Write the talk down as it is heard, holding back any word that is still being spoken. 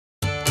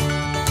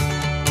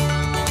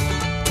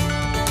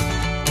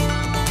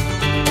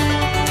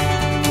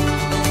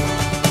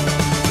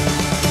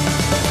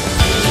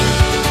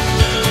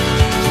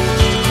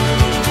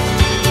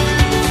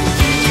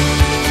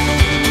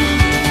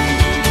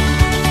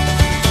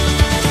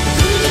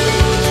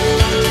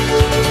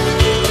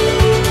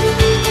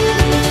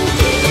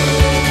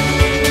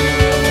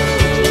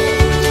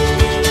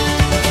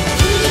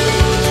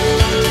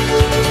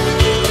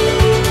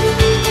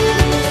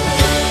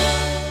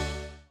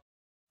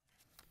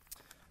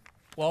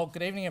Well,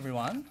 good evening,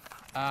 everyone.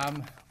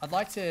 I'd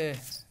like to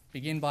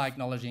begin by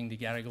acknowledging the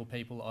Gadigal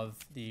people of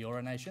the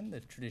Eora Nation, the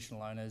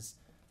traditional owners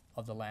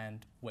of the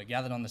land we're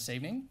gathered on this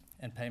evening,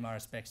 and pay my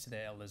respects to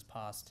their elders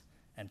past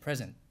and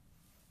present.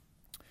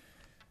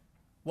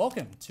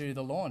 Welcome to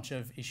the launch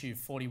of issue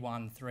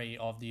 41.3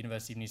 of the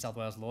University of New South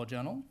Wales Law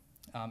Journal,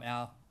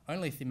 our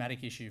only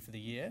thematic issue for the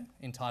year,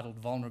 entitled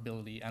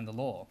Vulnerability and the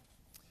Law.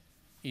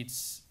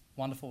 It's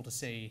wonderful to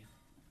see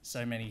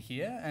so many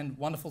here, and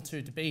wonderful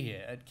too to be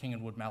here at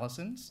King & Wood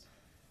Mallesons.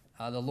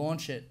 The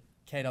launch at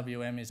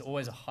KWM is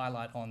always a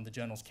highlight on the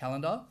journal's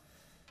calendar,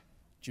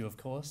 due of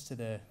course to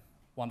the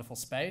wonderful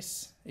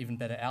space, even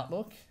better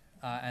outlook,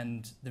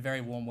 and the very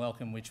warm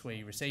welcome which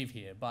we receive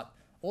here, but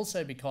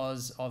also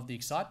because of the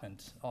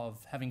excitement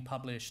of having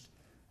published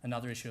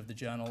another issue of the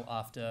journal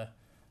after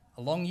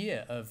a long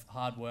year of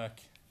hard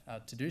work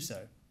to do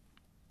so.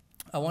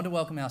 I want to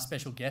welcome our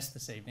special guest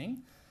this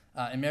evening,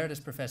 Emeritus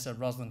Professor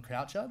Rosalind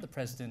Croucher, the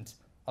President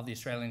of the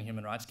Australian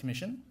Human Rights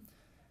Commission,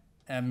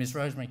 Ms.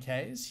 Rosemary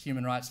Kays,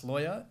 Human Rights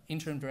Lawyer,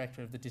 Interim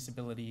Director of the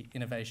Disability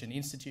Innovation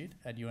Institute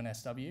at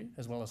UNSW,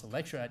 as well as a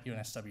lecturer at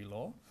UNSW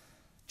Law,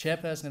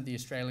 Chairperson of the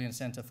Australian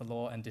Centre for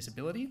Law and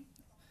Disability,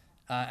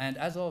 and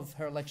as of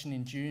her election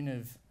in June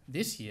of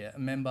this year, a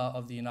member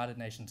of the United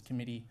Nations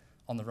Committee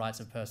on the Rights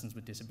of Persons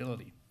with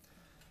Disability.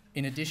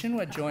 In addition,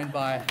 we're joined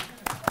by...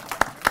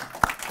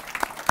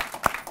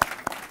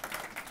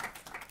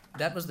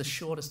 That was the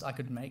shortest I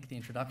could make the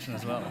introduction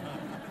as well.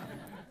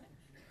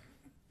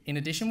 In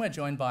addition, we're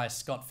joined by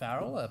Scott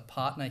Farrell, a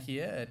partner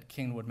here at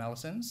King & Wood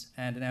Mallesons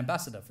and an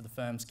ambassador for the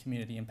firm's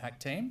community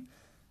impact team.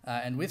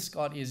 And with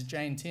Scott is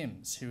Jane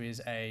Timms, who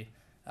is a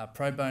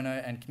pro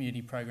bono and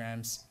community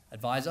programs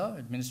advisor,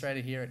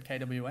 administrator here at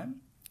KWM.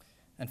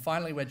 And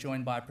finally, we're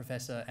joined by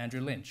Professor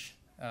Andrew Lynch,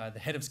 the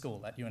head of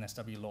school at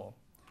UNSW Law.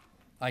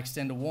 I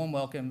extend a warm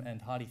welcome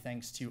and hearty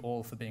thanks to you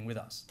all for being with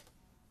us.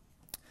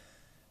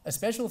 A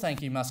special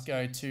thank you must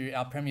go to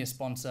our premier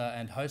sponsor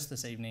and host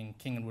this evening,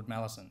 King & Wood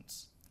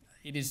Mallesons.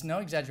 It is no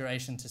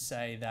exaggeration to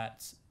say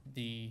that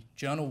the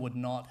journal would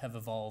not have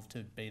evolved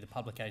to be the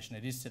publication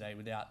it is today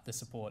without the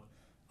support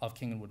of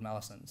King & Wood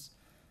Mallesons.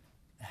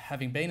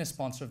 Having been a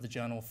sponsor of the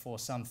journal for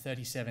some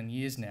 37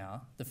 years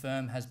now, the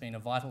firm has been a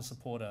vital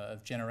supporter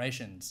of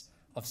generations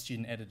of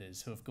student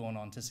editors who have gone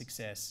on to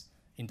success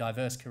in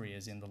diverse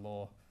careers in the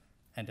law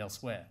and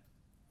elsewhere.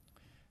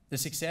 The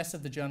success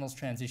of the journal's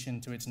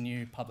transition to its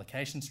new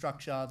publication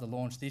structure, the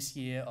launch this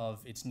year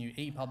of its new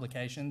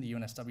e-publication, the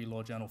UNSW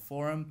Law Journal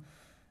Forum,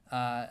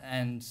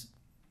 and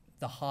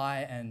the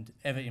high and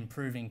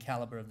ever-improving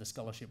calibre of the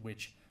scholarship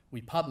which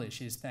we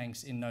publish is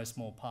thanks in no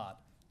small part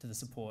to the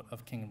support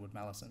of King & Wood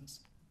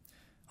Mallesons.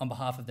 On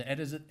behalf of the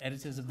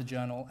editors of the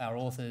journal, our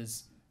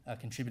authors,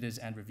 contributors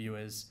and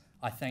reviewers,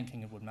 I thank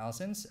King & Wood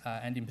Mallesons,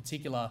 and in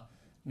particular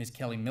Ms.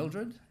 Kelly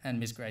Mildred and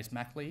Ms. Grace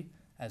Mackley,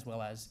 as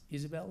well as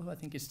Isabel, who I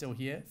think is still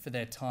here, for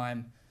their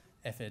time,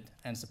 effort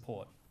and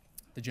support.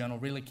 The journal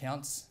really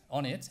counts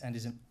on it and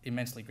is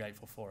immensely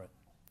grateful for it.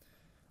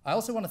 I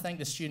also want to thank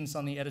the students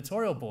on the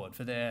editorial board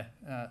for their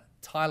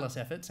tireless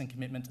efforts and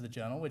commitment to the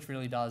journal, which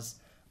really does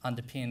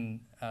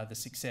underpin the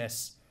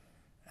success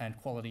and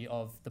quality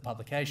of the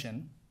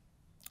publication.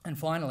 And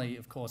finally,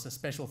 of course, a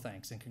special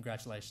thanks and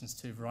congratulations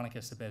to Veronica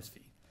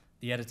Sebevsky,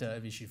 the editor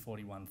of issue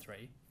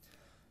 41.3.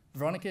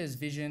 Veronica's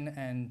vision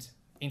and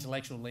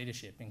intellectual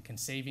leadership in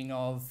conceiving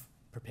of,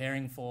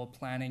 preparing for,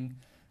 planning,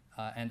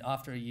 and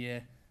after a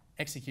year,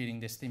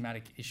 executing this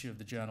thematic issue of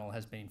the journal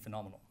has been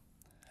phenomenal.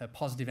 Her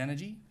positive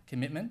energy,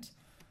 commitment,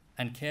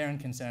 and care and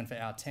concern for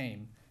our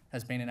team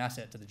has been an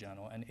asset to the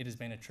journal, and it has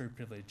been a true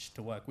privilege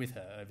to work with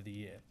her over the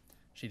year.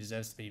 She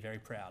deserves to be very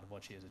proud of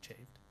what she has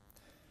achieved.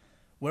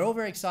 We're all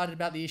very excited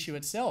about the issue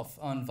itself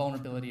on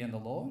vulnerability and the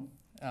law,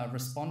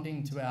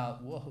 responding to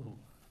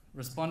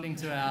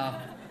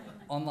our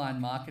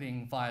online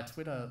marketing via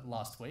Twitter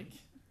last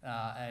week.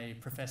 A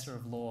professor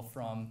of law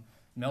from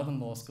Melbourne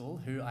Law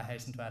School, who I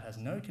hasten to add has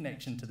no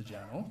connection to the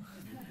journal,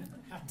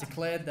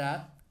 declared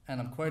that, and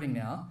I'm quoting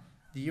now,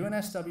 "The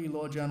UNSW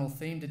Law Journal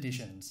themed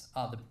editions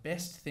are the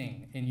best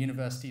thing in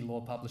university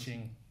law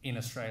publishing in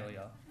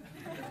Australia."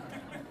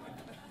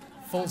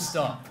 Full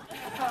stop.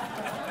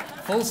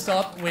 Full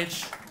stop,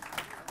 which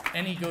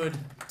any good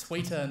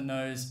tweeter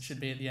knows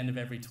should be at the end of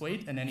every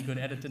tweet, and any good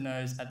editor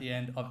knows at the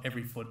end of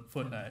every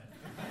footnote.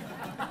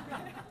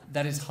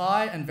 That is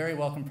high and very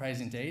welcome praise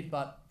indeed,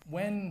 but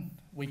when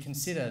we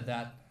consider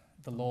that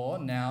the law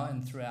now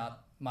and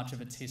throughout much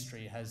of its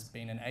history has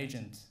been an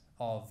agent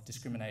of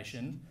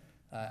discrimination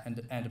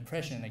and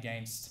oppression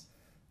against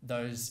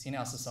those in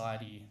our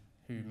society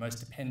who most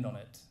depend on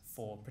it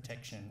for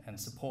protection and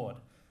support,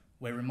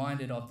 we're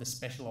reminded of the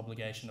special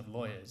obligation of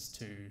lawyers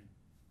to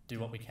do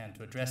what we can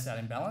to address that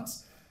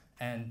imbalance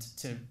and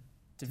to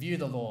view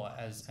the law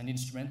as an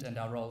instrument and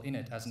our role in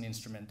it as an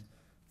instrument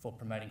for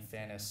promoting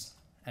fairness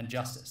and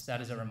justice.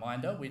 That is a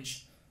reminder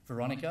which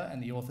Veronica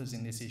and the authors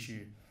in this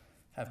issue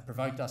have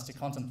provoked us to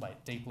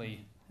contemplate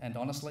deeply and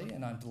honestly,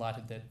 and I'm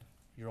delighted that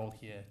you're all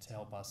here to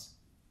help us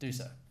do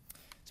so.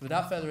 So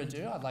without further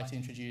ado, I'd like to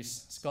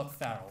introduce Scott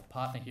Farrell,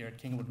 partner here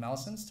at Kingwood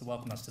Mallesons, to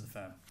welcome us to the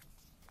firm.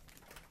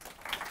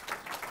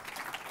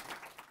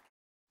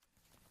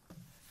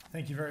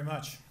 Thank you very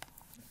much.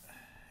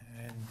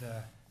 And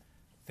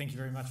thank you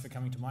very much for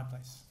coming to my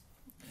place.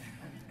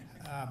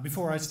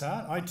 Before I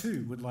start, I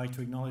too would like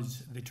to acknowledge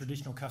the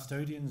traditional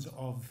custodians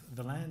of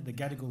the land, the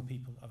Gadigal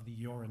people of the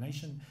Eora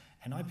Nation,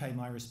 and I pay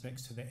my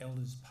respects to their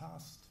elders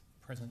past,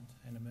 present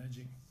and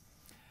emerging.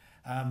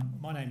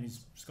 My name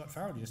is Scott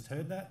Farrell, you just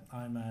heard that.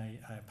 I'm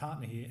a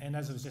partner here, and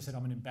as I was just said,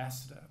 I'm an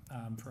ambassador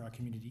for our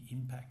Community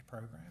Impact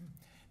Program.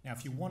 Now,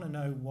 if you want to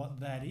know what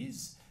that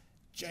is,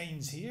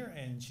 Jane's here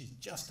and she's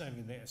just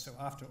over there. So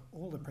after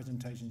all the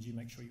presentations, you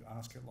make sure you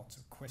ask her lots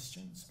of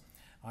questions.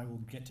 I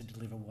will get to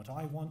deliver what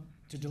I want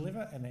to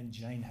deliver, and then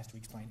Jane has to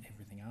explain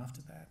everything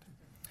after that.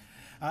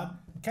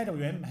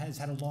 KWM has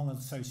had a long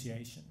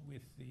association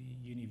with the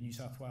Uni of New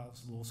South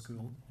Wales Law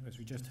School. As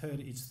we just heard,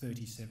 it's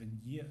 37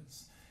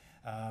 years.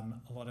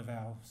 A lot of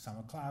our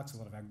summer clerks, a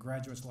lot of our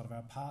graduates, a lot of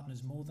our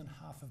partners, more than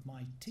half of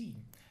my team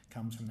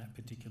comes from that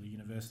particular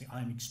university.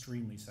 I'm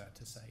extremely sad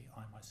to say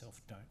I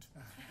myself don't.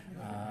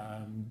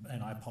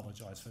 And I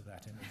apologise for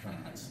that in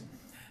advance.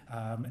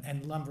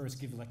 And Lumberers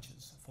give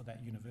lectures for that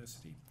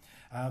university.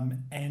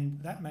 And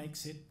that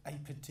makes it a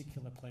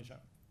particular pleasure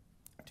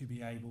to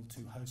be able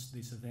to host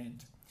this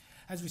event.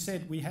 As we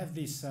said, we have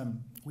this,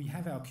 we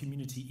have our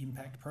Community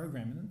Impact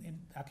Program, and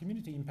our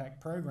Community Impact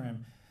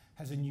Program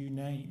has a new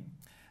name.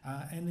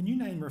 And the new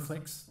name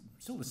reflects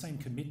still the same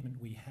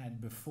commitment we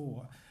had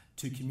before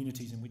to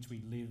communities in which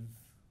we live,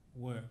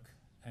 work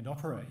and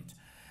operate.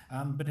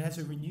 But it has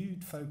a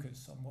renewed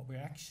focus on what we're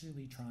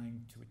actually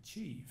trying to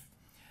achieve.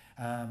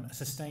 A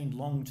sustained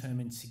long-term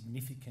and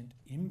significant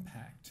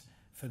impact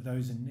for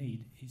those in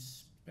need,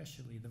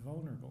 especially the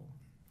vulnerable.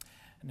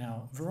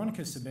 Now,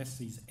 Veronica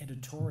Sebesti's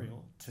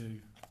editorial to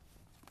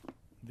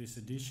this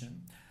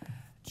edition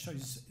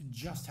shows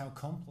just how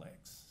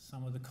complex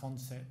some of the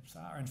concepts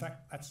are. In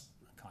fact, that's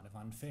kind of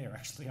unfair,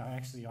 actually. I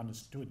actually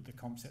understood the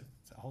concept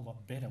a whole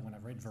lot better when I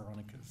read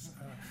Veronica's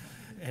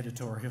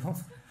editorial.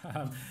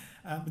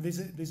 But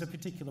there's a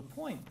particular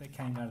point that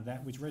came out of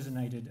that which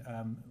resonated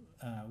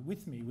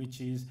with me,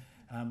 which is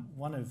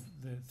one of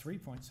the 3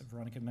 points that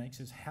Veronica makes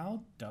is,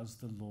 how does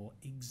the law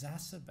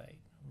exacerbate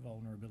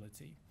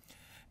vulnerability?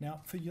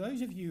 Now, for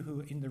those of you who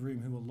are in the room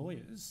who are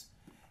lawyers,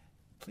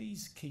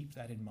 please keep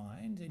that in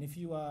mind. And if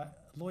you are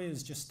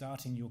lawyers just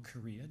starting your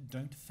career,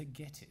 don't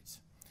forget it.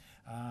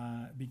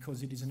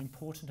 Because it is an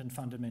important and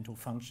fundamental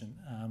function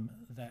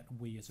that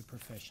we as a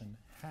profession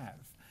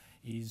have,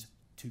 is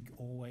to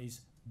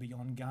always be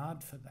on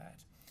guard for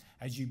that.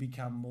 As you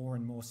become more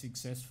and more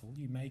successful,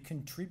 you may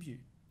contribute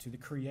to the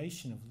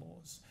creation of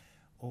laws.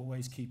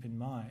 Always keep in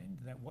mind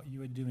that what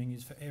you are doing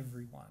is for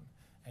everyone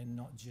and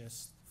not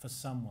just for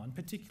someone,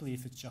 particularly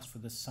if it's just for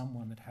the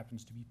someone that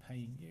happens to be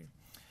paying you.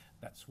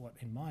 That's what,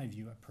 in my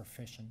view, a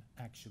profession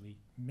actually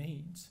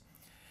means.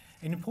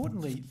 And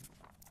importantly,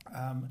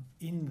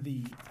 in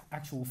the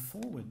actual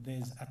foreword,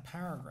 there's a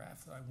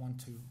paragraph that I want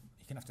to, you're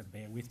going to have to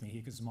bear with me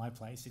here because it's my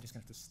place, you're just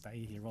going to have to stay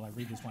here while I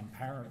read this one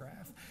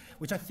paragraph,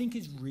 which I think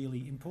is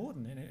really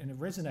important, and it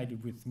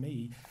resonated with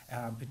me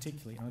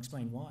particularly, and I'll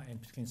explain why, and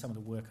particularly in some of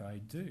the work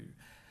I do.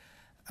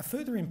 A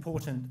further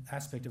important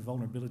aspect of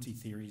vulnerability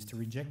theory is to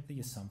reject the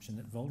assumption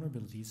that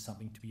vulnerability is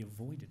something to be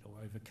avoided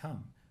or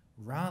overcome.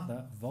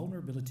 Rather,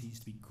 vulnerability is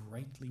to be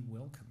greatly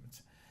welcomed.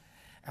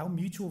 Our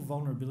mutual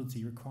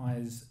vulnerability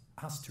requires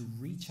us to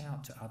reach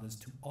out to others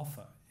to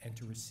offer and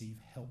to receive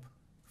help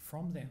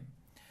from them.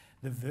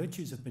 The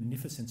virtues of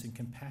beneficence and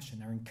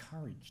compassion are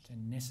encouraged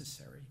and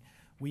necessary.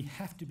 We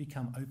have to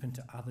become open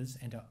to others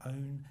and our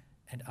own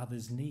and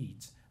others'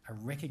 needs. A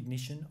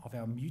recognition of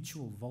our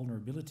mutual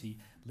vulnerability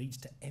leads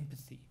to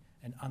empathy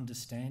and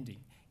understanding.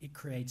 It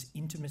creates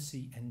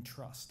intimacy and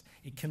trust.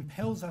 It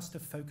compels us to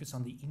focus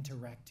on the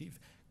interactive,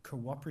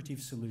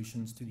 cooperative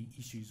solutions to the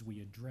issues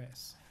we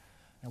address.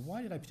 Now,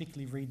 why did I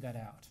particularly read that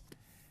out?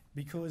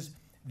 Because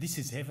this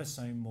is ever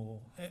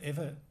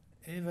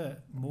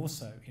more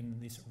so in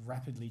this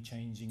rapidly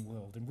changing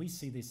world, and we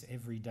see this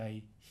every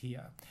day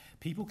here.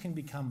 People can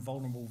become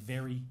vulnerable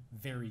very,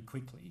 very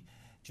quickly,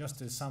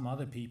 just as some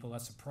other people are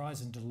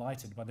surprised and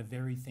delighted by the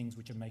very things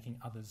which are making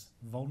others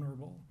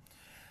vulnerable.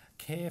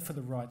 Care for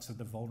the rights of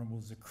the vulnerable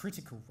is a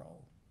critical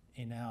role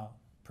in our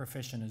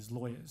profession as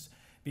lawyers,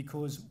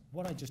 because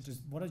what I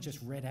just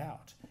read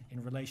out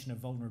in relation to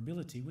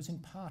vulnerability was in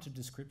part a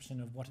description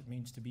of what it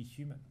means to be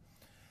human.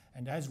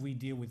 And as we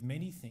deal with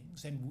many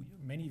things, and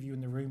many of you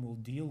in the room will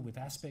deal with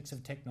aspects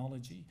of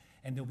technology,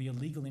 and there'll be a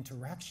legal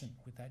interaction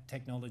with that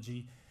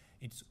technology,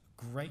 it's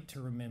great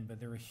to remember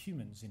there are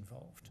humans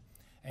involved.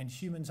 And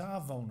humans are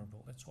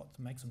vulnerable. That's what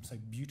makes them so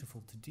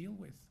beautiful to deal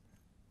with.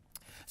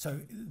 So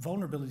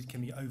vulnerability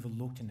can be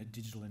overlooked in a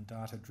digital and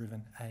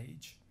data-driven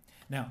age.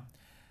 Now,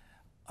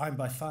 I'm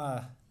by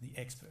far the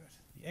expert.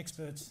 The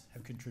experts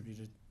have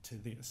contributed to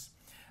this.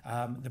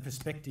 The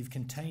perspective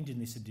contained in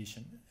this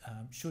edition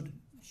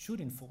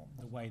should inform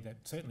the way that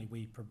certainly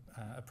we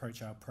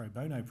approach our pro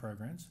bono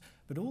programs,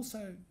 but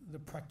also the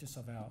practice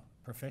of our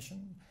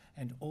profession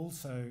and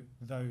also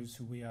those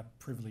who we are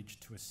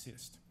privileged to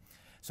assist.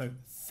 So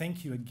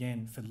thank you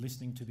again for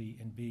listening to me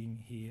and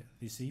being here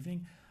this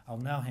evening. I'll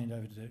now hand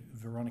over to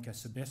Veronica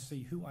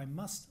Sebesti, who I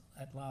must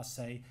at last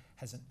say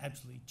has an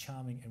absolutely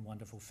charming and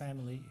wonderful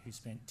family who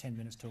spent 10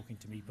 minutes talking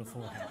to me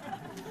beforehand.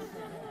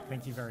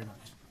 Thank you very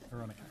much.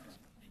 Veronica.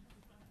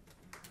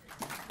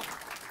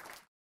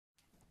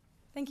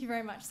 Thank you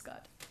very much,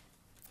 Scott.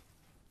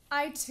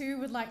 I too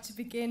would like to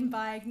begin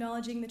by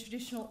acknowledging the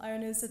traditional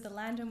owners of the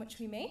land on which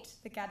we meet,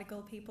 the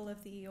Gadigal people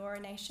of the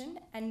Eora Nation,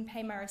 and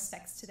pay my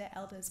respects to their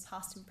elders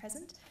past and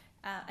present,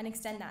 and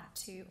extend that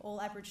to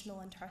all Aboriginal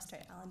and Torres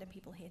Strait Islander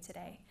people here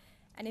today.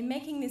 And in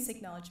making this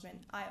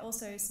acknowledgement, I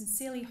also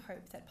sincerely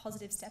hope that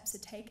positive steps are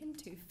taken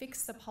to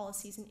fix the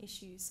policies and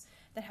issues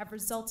that have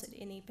resulted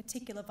in the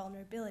particular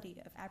vulnerability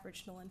of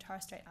Aboriginal and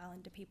Torres Strait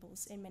Islander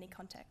peoples in many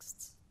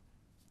contexts.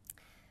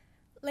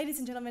 Ladies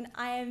and gentlemen,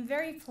 I am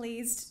very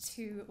pleased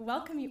to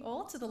welcome you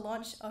all to the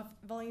launch of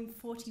Volume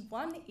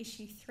 41,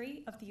 Issue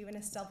 3 of the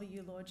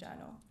UNSW Law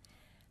Journal.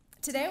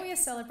 Today we are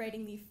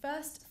celebrating the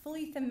first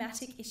fully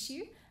thematic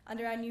issue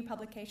under our new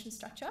publication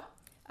structure,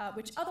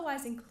 which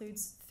otherwise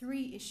includes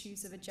 3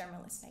 issues of a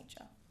generalist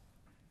nature.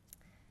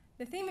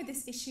 The theme of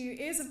this issue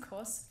is, of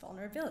course,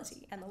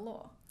 vulnerability and the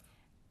law.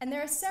 And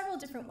there are several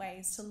different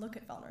ways to look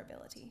at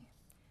vulnerability.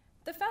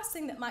 The first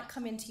thing that might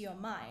come into your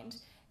mind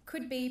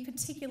could be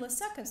particular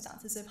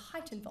circumstances of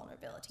heightened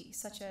vulnerability,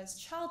 such as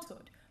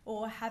childhood,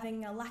 or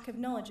having a lack of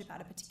knowledge about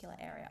a particular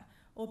area,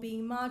 or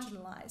being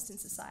marginalised in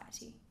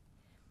society.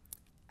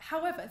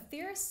 However,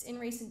 theorists in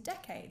recent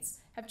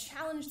decades have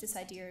challenged this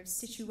idea of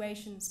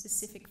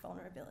situation-specific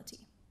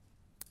vulnerability.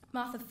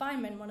 Martha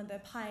Feynman, one of the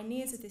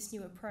pioneers of this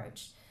new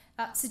approach,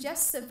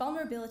 suggests that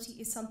vulnerability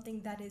is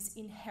something that is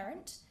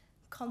inherent,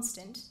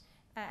 constant,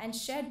 and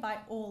shared by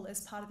all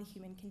as part of the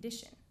human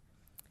condition.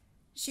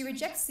 She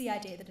rejects the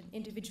idea that an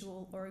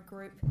individual or a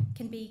group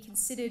can be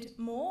considered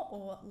more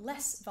or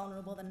less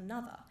vulnerable than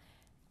another,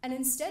 and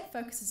instead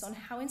focuses on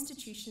how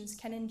institutions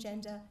can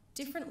engender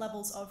different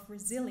levels of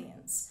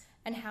resilience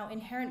and how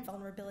inherent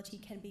vulnerability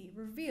can be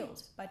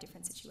revealed by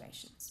different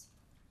situations.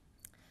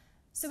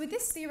 So with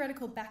this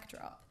theoretical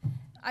backdrop,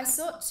 I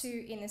sought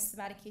to, in this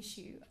thematic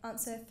issue,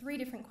 answer 3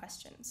 different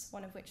questions,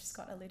 one of which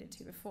Scott alluded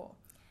to before.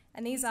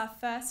 And these are,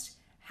 first,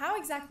 how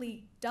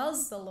exactly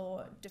does the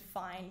law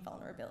define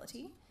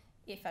vulnerability,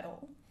 if at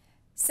all?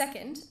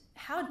 Second,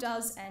 how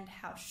does and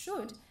how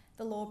should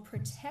the law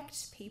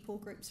protect people,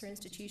 groups, or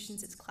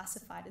institutions it's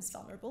classified as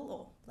vulnerable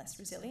or less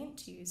resilient,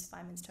 to use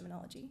Feynman's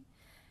terminology?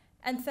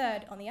 And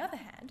third, on the other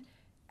hand,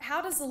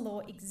 how does the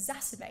law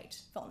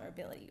exacerbate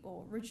vulnerability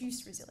or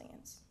reduce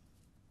resilience?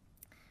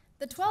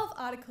 The 12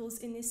 articles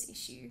in this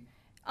issue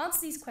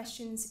answer these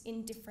questions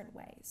in different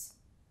ways.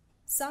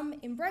 Some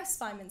embrace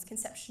Feynman's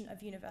conception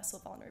of universal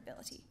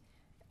vulnerability.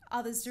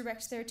 Others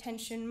direct their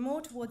attention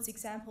more towards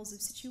examples of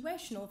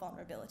situational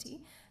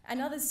vulnerability, and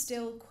others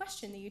still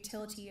question the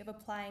utility of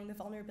applying the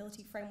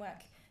vulnerability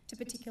framework to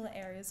particular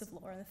areas of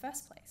law in the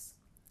first place.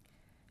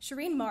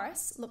 Shireen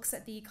Morris looks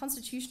at the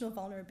constitutional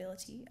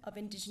vulnerability of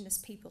Indigenous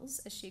peoples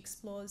as she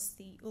explores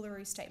the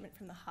Uluru Statement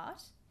from the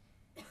Heart.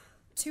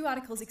 2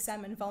 articles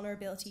examine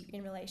vulnerability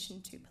in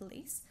relation to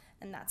police,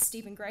 and that's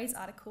Stephen Gray's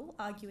article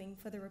arguing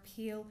for the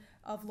repeal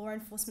of law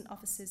enforcement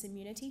officers'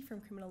 immunity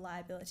from criminal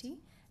liability,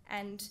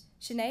 and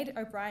Sinead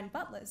O'Brien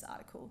Butler's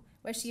article,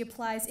 where she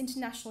applies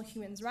international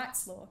human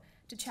rights law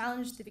to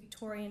challenge the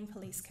Victorian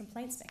police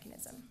complaints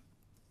mechanism.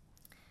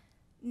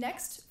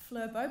 Next,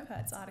 Fleur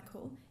Beaupert's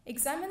article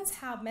examines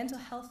how mental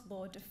health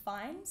law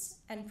defines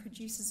and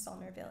produces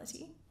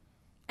vulnerability,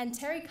 and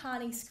Terry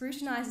Carney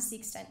scrutinises the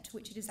extent to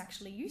which it is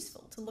actually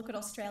useful to look at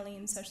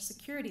Australian social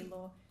security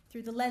law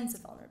through the lens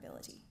of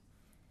vulnerability.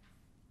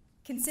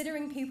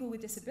 Considering people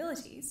with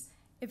disabilities,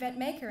 Yvette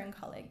Maker and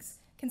colleagues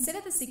consider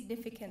the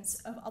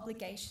significance of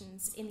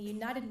obligations in the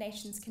United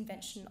Nations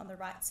Convention on the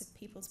Rights of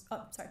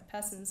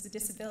Persons with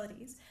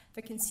Disabilities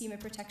for Consumer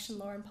Protection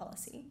Law and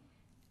Policy,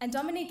 and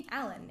Dominique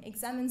Allen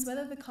examines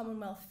whether the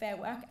Commonwealth Fair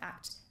Work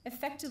Act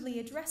effectively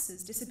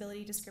addresses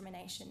disability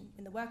discrimination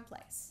in the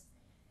workplace.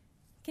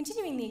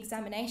 Continuing the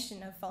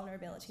examination of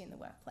vulnerability in the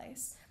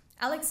workplace,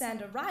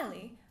 Alexander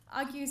Riley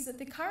argues that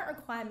the current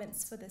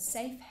requirements for the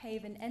Safe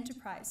Haven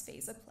Enterprise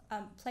visa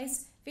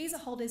place visa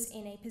holders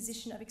in a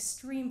position of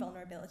extreme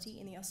vulnerability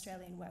in the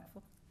Australian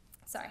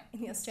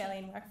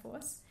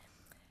workforce,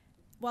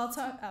 while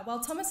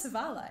Thomas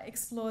Havala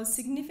explores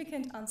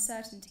significant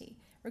uncertainty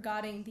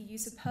regarding the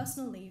use of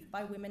personal leave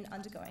by women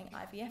undergoing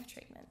IVF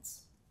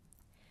treatments.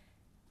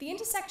 The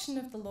intersection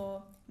of the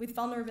law with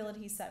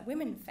vulnerabilities that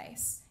women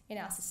face in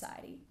our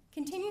society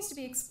continues to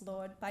be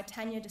explored by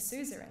Tanya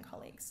D'Souza and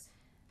colleagues.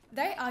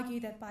 They argue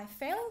that by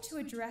failing to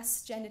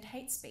address gendered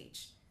hate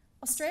speech,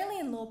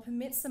 Australian law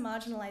permits the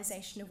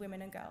marginalisation of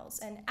women and girls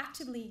and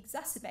actively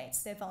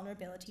exacerbates their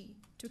vulnerability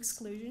to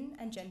exclusion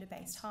and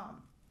gender-based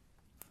harm.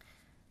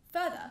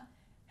 Further,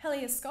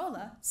 Helia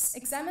Scholar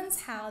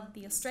examines how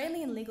the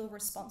Australian legal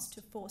response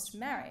to forced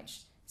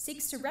marriage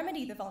seeks to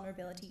remedy the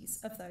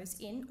vulnerabilities of those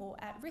in or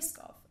at risk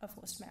of a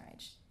forced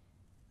marriage.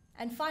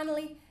 And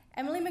finally,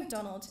 Emily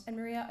MacDonald and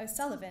Maria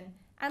O'Sullivan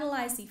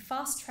analysed the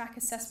fast-track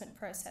assessment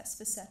process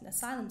for certain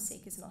asylum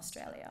seekers in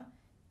Australia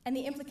and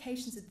the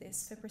implications of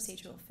this for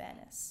procedural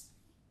fairness.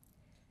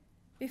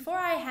 Before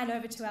I hand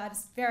over to our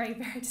very,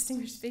 very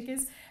distinguished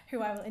speakers,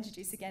 who I will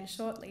introduce again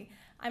shortly,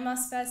 I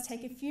must first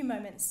take a few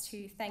moments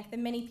to thank the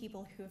many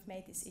people who have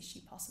made this issue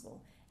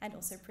possible and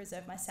also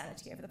preserve my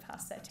sanity over the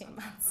past 13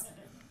 months.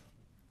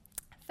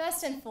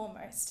 First and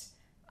foremost,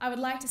 I would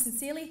like to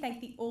sincerely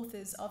thank the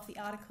authors of the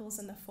articles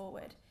and the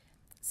foreword,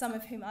 some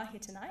of whom are here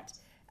tonight,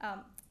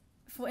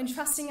 for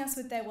entrusting us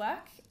with their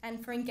work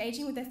and for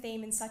engaging with the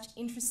theme in such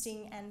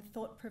interesting and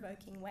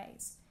thought-provoking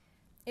ways.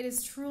 It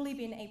has truly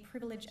been a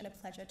privilege and a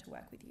pleasure to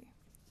work with you.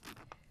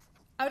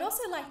 I would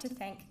also like to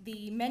thank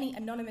the many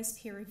anonymous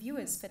peer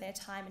reviewers for their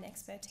time and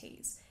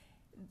expertise.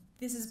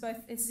 This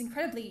is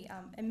incredibly,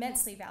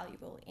 immensely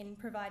valuable in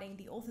providing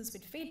the authors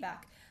with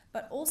feedback,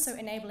 but also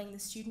enabling the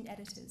student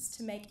editors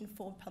to make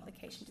informed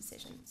publication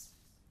decisions.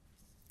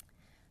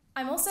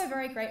 I'm also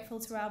very grateful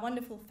to our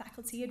wonderful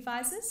faculty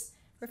advisors,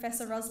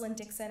 Professor Rosalind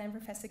Dixon and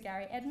Professor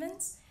Gary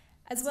Edmonds,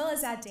 as well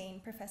as our Dean,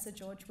 Professor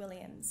George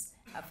Williams,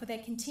 for their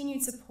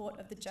continued support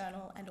of the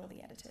journal and all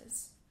the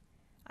editors.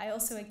 I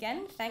also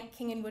again thank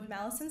King & Wood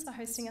Mallesons for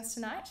hosting us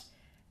tonight,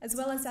 as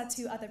well as our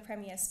two other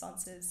premier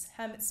sponsors,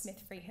 Hermit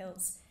Smith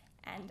Freehills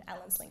and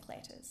Allens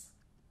Linklaters.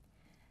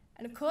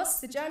 And of course,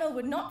 the journal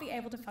would not be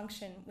able to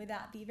function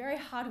without the very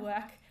hard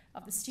work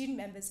of the student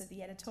members of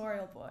the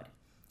editorial board,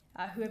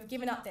 who have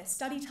given up their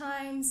study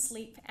time,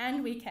 sleep,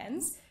 and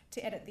weekends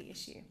to edit the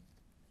issue.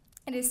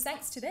 It is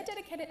thanks to their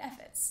dedicated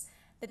efforts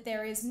that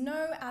there is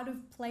no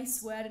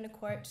out-of-place word in a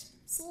quote,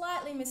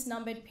 slightly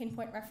misnumbered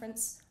pinpoint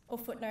reference, or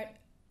footnote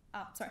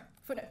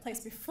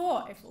placed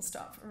before a full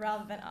stop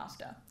rather than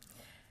after.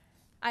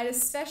 I'd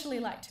especially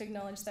like to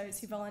acknowledge those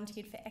who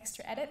volunteered for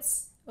extra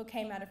edits or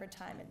came out of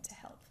retirement to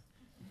help.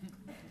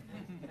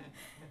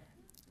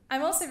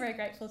 I'm also very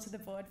grateful to the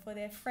board for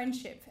their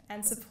friendship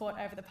and support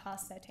over the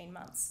past 13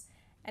 months.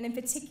 And in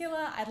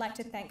particular, I'd like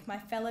to thank my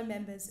fellow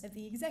members of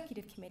the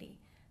executive committee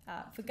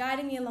for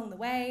guiding me along the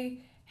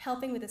way,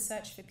 helping with the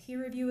search for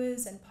peer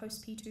reviewers and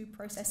post-P2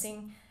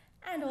 processing,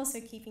 and also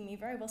keeping me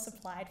very well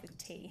supplied with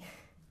tea.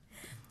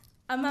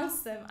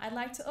 Amongst them, I'd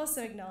like to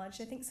also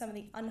acknowledge, I think, some of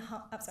the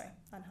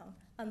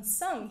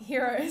unsung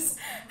heroes,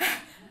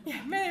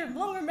 may they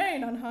long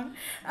remain unhung,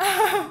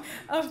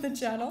 of the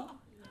journal.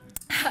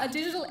 Our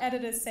digital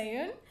editor,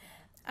 Sayun,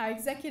 our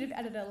executive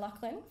editor,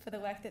 Lachlan, for the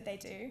work that they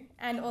do,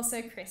 and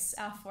also Chris,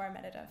 our forum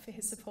editor, for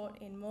his support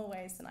in more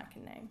ways than I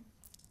can name.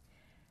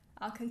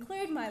 I'll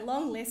conclude my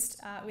long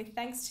list with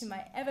thanks to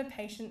my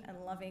ever-patient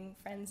and loving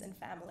friends and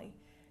family.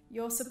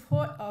 Your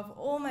support of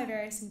all my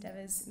various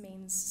endeavours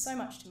means so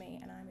much to me,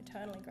 and I'm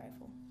eternally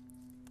grateful.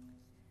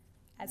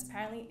 As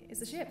apparently is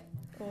the ship,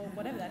 or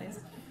whatever that is.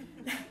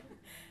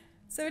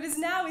 So it is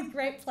now with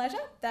great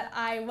pleasure that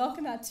I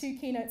welcome our two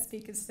keynote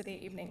speakers for the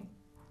evening.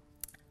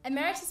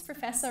 Emeritus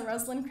Professor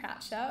Rosalind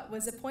Croucher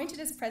was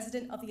appointed as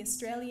President of the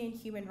Australian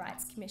Human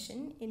Rights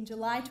Commission in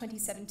July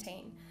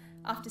 2017,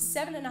 after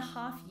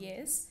 7.5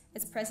 years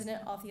as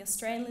President of the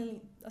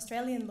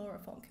Australian Law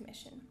Reform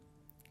Commission.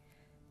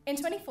 In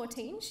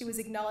 2014, she was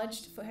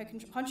acknowledged for her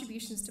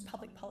contributions to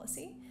public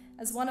policy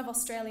as one of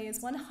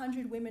Australia's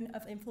 100 Women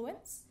of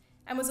Influence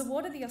and was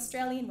awarded the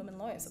Australian Women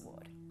Lawyers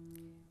Award.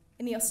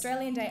 In the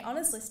Australian Day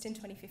Honours List in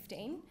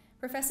 2015,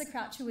 Professor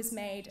Croucher was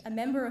made a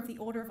member of the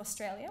Order of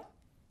Australia.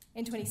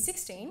 In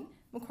 2016,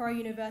 Macquarie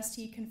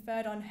University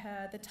conferred on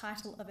her the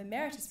title of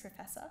Emeritus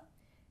Professor,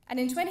 and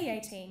in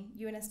 2018,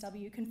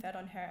 UNSW conferred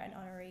on her an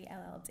honorary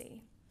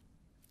LLD.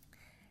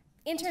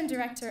 Interim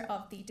Director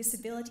of the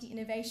Disability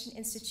Innovation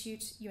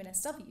Institute,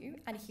 UNSW,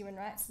 and a human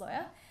rights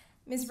lawyer,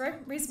 Ms.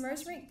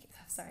 Rosemary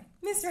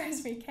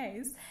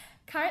Kays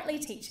currently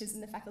teaches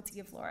in the Faculty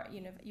of Law at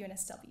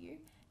UNSW,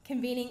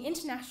 convening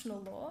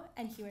international law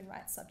and human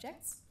rights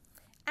subjects,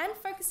 and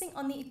focusing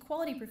on the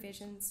equality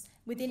provisions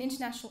within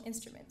international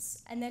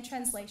instruments and their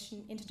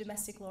translation into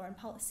domestic law and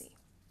policy.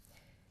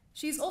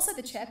 She is also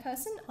the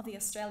chairperson of the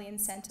Australian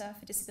Centre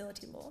for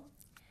Disability Law,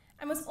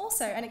 and was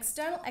also an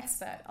external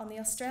expert on the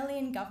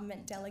Australian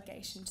government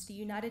delegation to the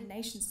United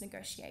Nations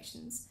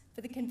negotiations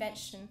for the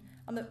Convention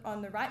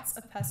on the Rights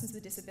of Persons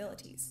with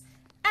Disabilities.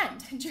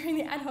 And during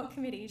the ad hoc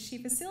committee, she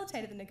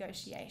facilitated the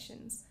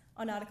negotiations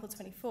on Article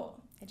 24,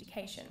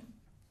 Education.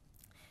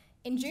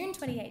 In June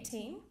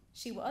 2018,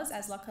 she was,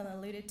 as Lachlan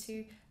alluded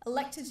to,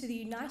 elected to the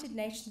United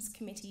Nations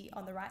Committee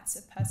on the Rights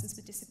of Persons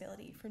with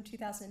Disability from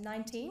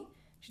 2019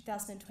 to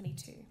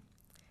 2022.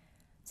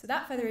 So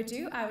without further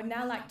ado, I would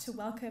now like to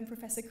welcome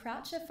Professor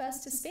Croucher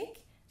first to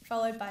speak,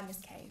 followed by Ms.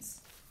 Kays.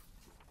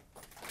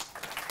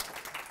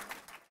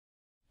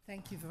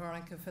 Thank you,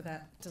 Veronica, for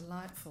that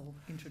delightful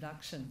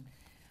introduction.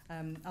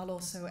 I'll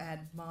also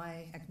add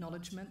my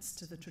acknowledgements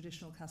to the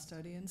traditional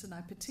custodians, and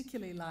I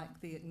particularly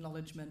like the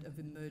acknowledgement of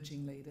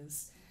emerging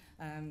leaders.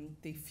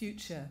 The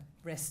future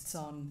rests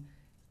on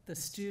the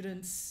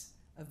students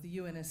of the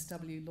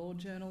UNSW Law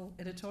Journal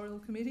Editorial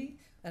Committee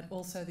and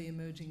also the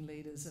emerging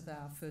leaders of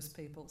our First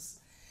Peoples.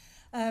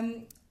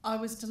 I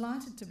was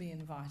delighted to be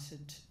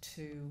invited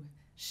to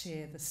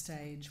share the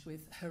stage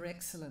with Her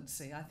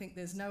Excellency. I think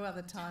there's no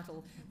other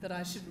title that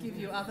I should give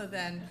you other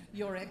than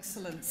Your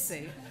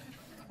Excellency.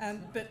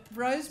 But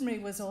Rosemary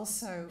was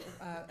also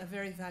a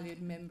very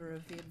valued member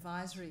of the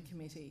Advisory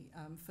Committee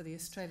for the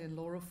Australian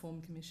Law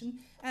Reform Commission,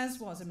 as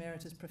was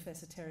Emeritus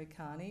Professor Terry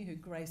Carney, who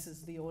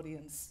graces the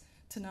audience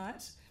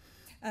tonight,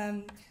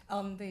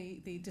 on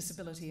the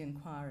disability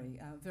inquiry,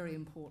 a very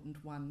important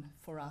one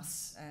for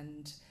us,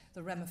 and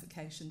the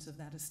ramifications of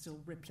that are still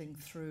rippling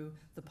through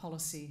the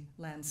policy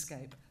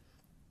landscape.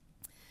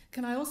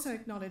 Can I also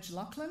acknowledge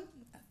Lachlan?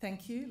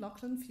 Thank you,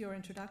 Lachlan, for your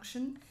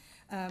introduction.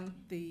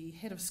 The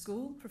head of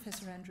school,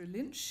 Professor Andrew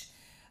Lynch,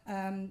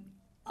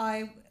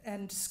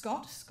 and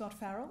Scott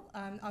Farrell.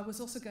 I was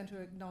also going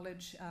to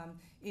acknowledge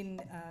in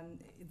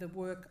the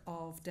work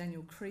of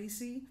Daniel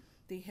Creasy,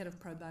 the head of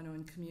Pro Bono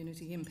and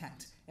Community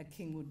Impact at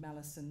Kingwood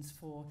Mallesons,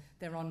 for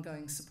their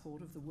ongoing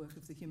support of the work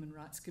of the Human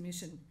Rights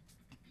Commission.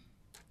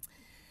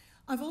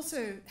 I've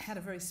also had a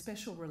very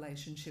special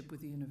relationship with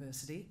the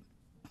university.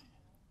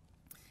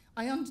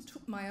 I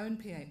undertook my own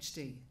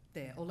PhD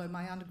there, although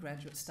my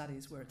undergraduate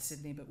studies were at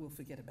Sydney, but we'll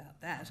forget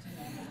about that.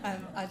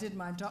 I did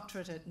my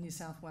doctorate at New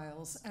South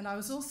Wales, and I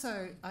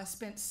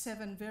spent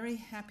 7 very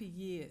happy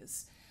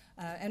years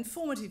and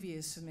formative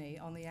years for me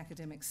on the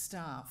academic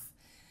staff.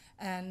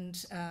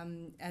 And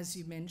as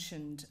you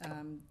mentioned,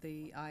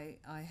 I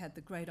had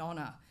the great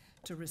honour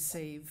to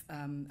receive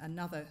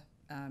another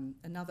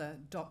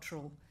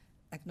doctoral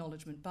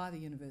acknowledgement by the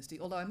university,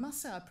 although I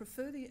must say I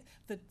prefer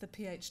the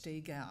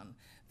PhD gown.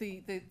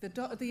 The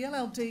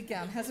LLD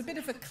gown has a bit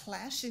of a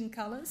clash in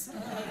colours.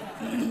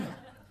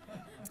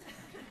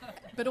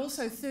 But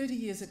also 30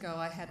 years ago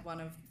I had one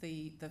of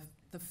the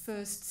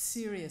first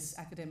serious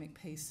academic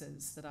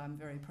pieces that I'm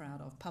very proud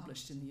of,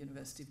 published in the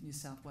University of New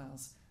South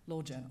Wales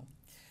Law Journal.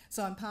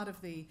 So I'm part of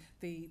the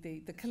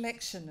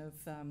collection of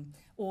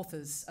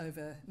authors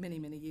over many,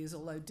 many years,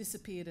 although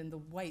disappeared in the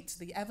weight,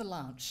 the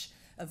avalanche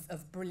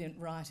of brilliant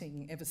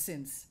writing ever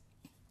since.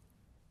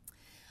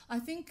 I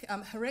think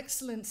Her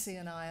Excellency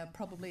and I are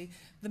probably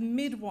the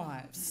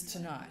midwives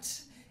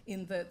tonight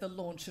in the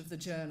launch of the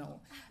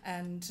journal,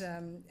 and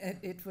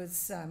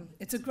it's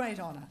a great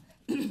honour,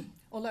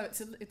 although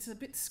it's a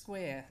bit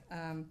square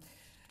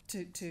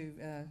to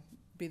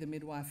be the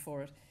midwife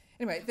for it.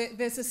 Anyway,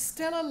 there's a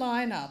stellar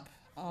lineup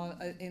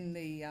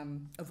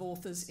of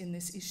authors in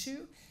this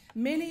issue,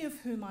 many of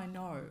whom I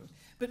know.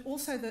 But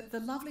also the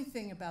lovely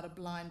thing about a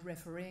blind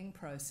refereeing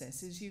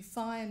process is you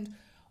find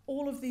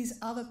all of these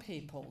other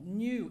people,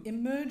 new,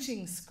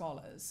 emerging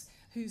scholars,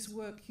 whose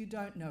work you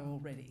don't know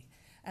already.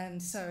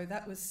 And so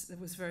it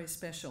was very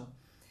special.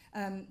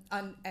 And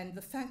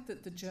the fact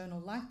that the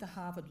journal, like the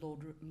Harvard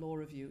Law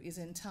Review, is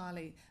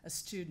entirely a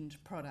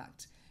student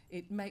product,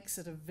 it makes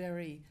it a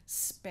very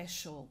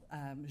special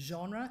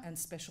genre and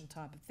special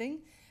type of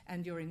thing,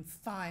 and you're in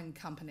fine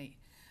company.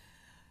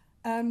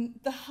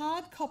 The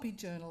hard copy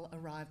journal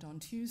arrived on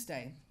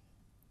Tuesday.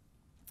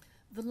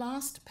 The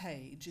last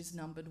page is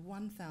numbered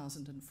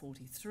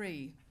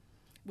 1043,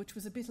 which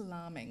was a bit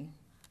alarming.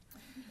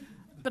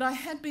 But I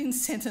had been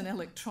sent an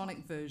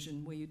electronic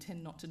version where you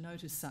tend not to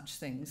notice such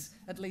things,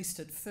 at least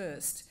at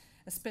first,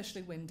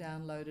 especially when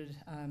downloaded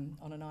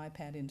on an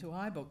iPad into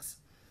iBooks.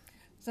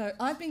 So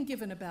I've been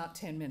given about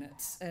 10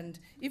 minutes, and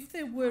if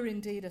there were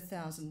indeed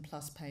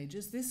 1,000+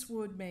 pages, this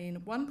would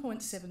mean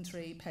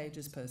 1.73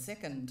 pages per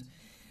second.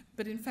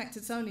 But in fact,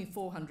 it's only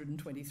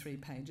 423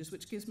 pages,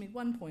 which gives me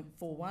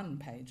 1.41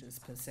 pages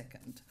per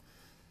second.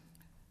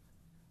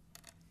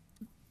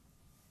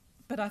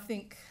 But I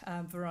think,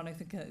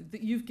 Veronica,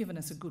 that you've given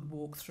us a good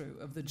walkthrough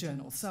of the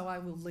journal, so I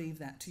will leave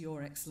that to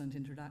your excellent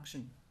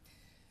introduction.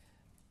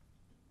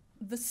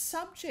 The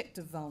subject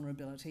of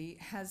vulnerability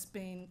has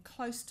been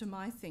close to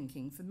my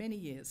thinking for many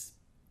years.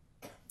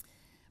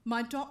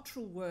 My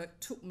doctoral work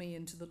took me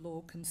into the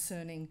law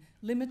concerning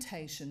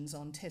limitations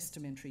on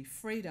testamentary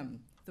freedom,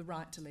 the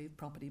right to leave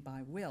property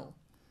by will.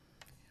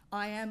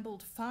 I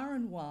ambled far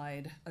and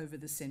wide over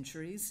the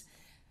centuries.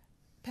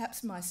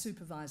 Perhaps my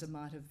supervisor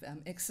might have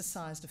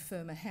exercised a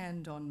firmer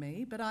hand on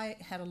me, but I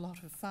had a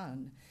lot of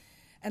fun.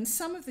 And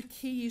some of the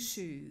key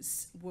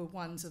issues were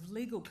ones of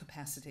legal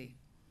capacity.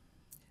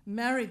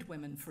 Married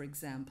women, for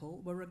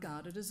example, were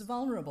regarded as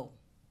vulnerable.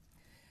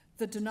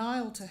 The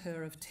denial to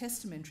her of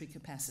testamentary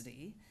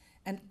capacity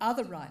and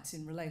other rights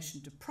in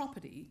relation to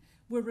property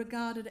were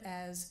regarded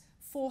as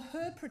for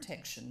her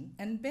protection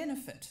and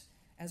benefit,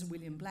 as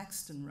William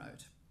Blackstone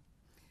wrote.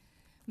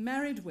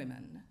 Married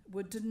women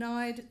were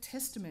denied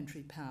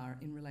testamentary power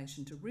in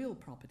relation to real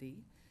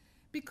property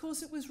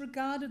because it was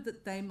regarded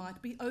that they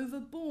might be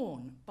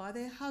overborne by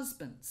their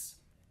husbands.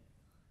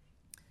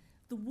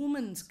 The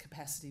woman's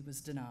capacity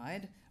was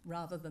denied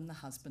rather than the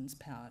husband's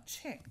power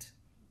checked.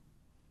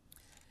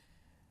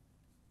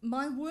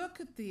 My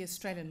work at the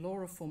Australian Law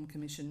Reform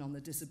Commission on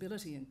the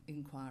Disability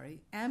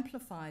Inquiry,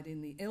 amplified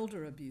in the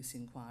Elder Abuse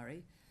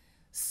Inquiry,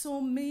 saw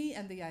me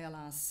and the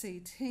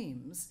ALRC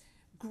teams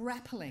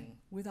grappling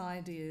with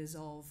ideas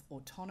of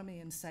autonomy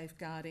and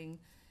safeguarding,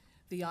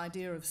 the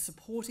idea of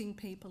supporting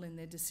people in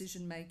their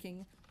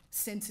decision-making,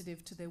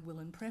 sensitive to their will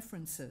and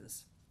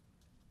preferences.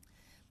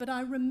 but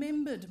I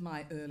remembered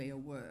my earlier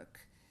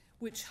work,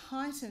 which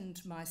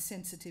heightened my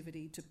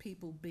sensitivity to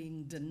people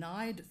being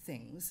denied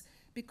things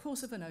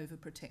because of an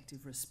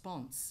overprotective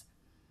response.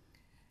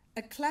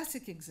 A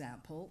classic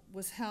example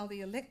was how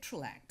the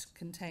Electoral Act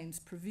contains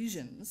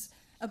provisions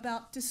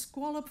about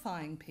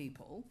disqualifying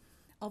people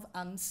of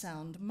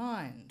unsound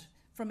mind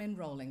from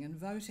enrolling and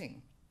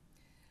voting.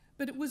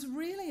 But it was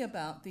really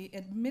about the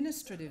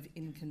administrative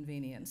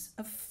inconvenience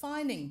of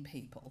fining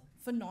people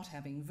for not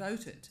having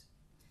voted.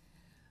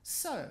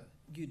 So,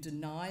 you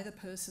deny the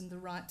person the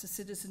right to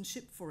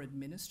citizenship for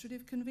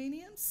administrative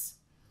convenience?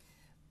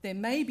 There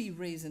may be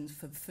reasons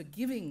for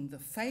forgiving the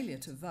failure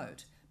to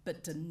vote,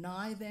 but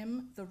deny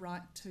them the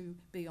right to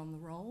be on the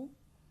roll?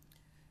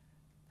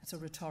 That's a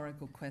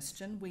rhetorical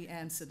question. We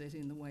answered it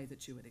in the way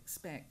that you would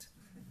expect.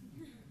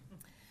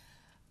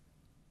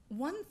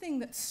 One thing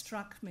that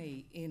struck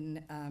me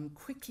in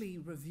quickly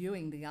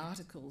reviewing the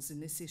articles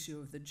in this issue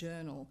of the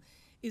journal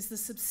is the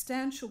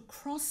substantial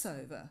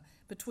crossover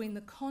between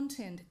the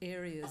content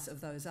areas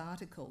of those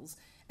articles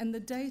and the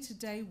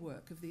day-to-day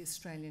work of the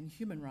Australian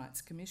Human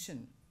Rights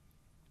Commission.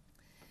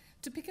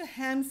 To pick a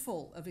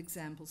handful of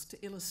examples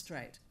to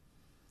illustrate,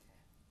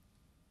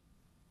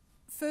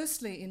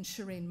 firstly, in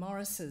Shireen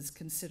Morris's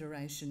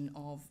consideration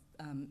of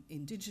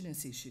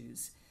Indigenous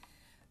issues,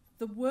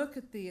 the work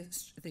at the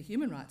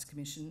Human Rights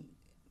Commission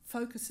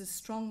focuses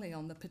strongly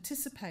on the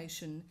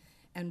participation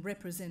and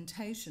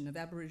representation of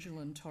Aboriginal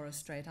and Torres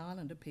Strait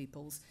Islander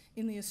peoples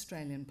in the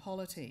Australian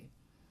polity.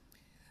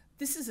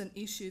 This is an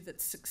issue that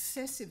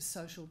successive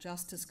social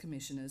justice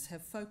commissioners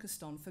have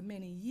focused on for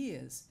many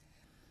years.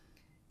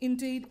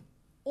 Indeed,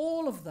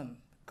 all of them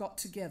got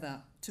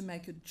together to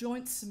make a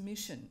joint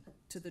submission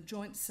to the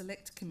Joint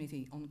Select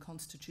Committee on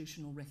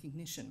Constitutional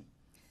Recognition.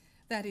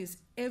 That is,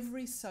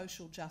 every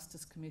social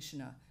justice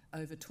commissioner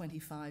over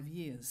 25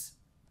 years.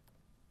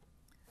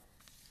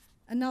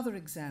 Another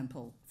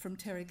example from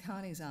Terry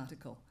Carney's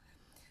article.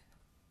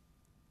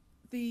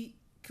 The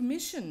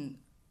Commission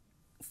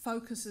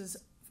focuses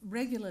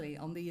regularly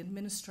on the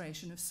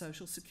administration of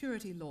social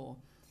security law,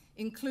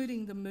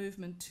 including the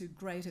movement to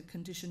greater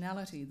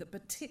conditionality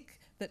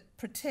that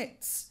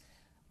protects,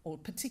 or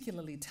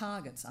particularly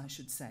targets, I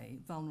should say,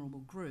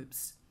 vulnerable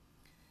groups.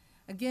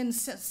 Again,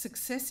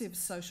 successive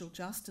social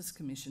justice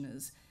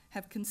commissioners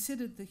have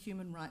considered the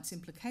human rights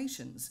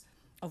implications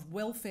of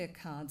welfare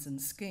cards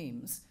and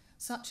schemes,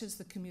 such as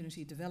the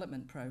Community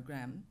Development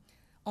Program,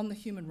 on the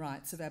human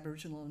rights of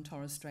Aboriginal and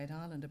Torres Strait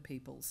Islander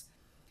peoples,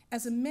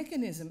 as a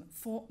mechanism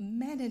for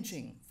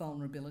managing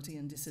vulnerability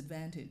and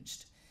disadvantage,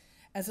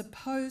 as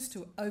opposed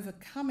to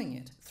overcoming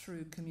it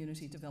through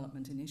community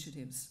development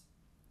initiatives.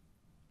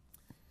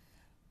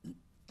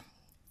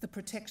 The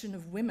protection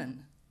of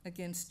women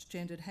against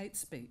gendered hate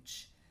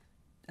speech,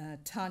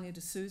 Tanya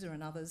D'Souza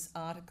and others'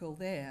 article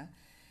there.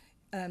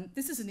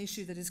 This is an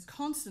issue that is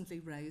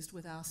constantly raised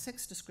with our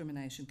Sex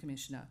Discrimination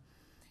Commissioner,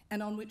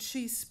 and on which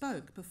she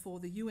spoke before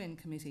the UN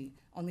Committee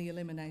on the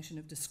Elimination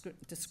of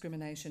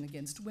Discrimination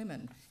Against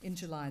Women in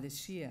July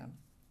this year.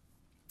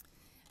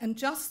 And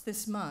just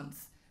this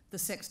month, the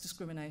Sex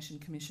Discrimination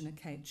Commissioner,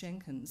 Kate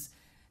Jenkins,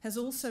 has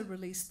also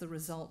released the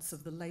results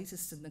of the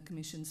latest in the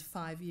Commission's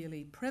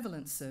 5-yearly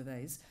prevalence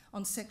surveys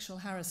on sexual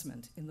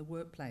harassment in the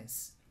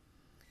workplace.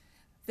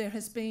 There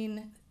has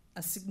been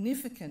a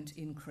significant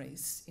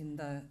increase in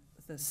the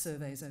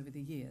surveys over the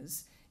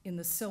years in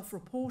the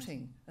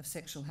self-reporting of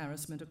sexual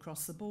harassment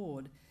across the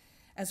board,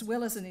 as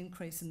well as an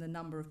increase in the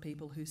number of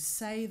people who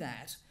say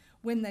that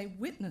when they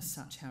witness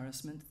such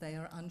harassment, they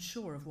are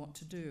unsure of what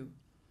to do.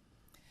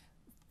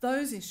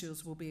 Those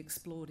issues will be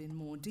explored in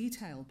more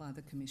detail by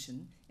the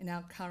Commission in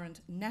our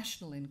current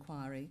national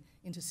inquiry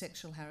into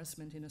sexual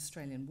harassment in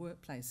Australian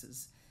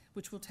workplaces,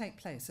 which will take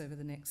place over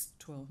the next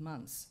 12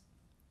 months.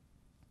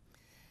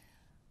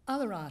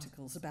 Other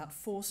articles about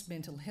forced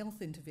mental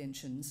health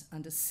interventions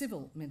under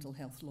civil mental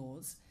health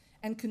laws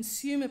and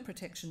consumer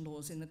protection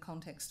laws in the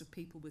context of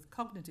people with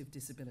cognitive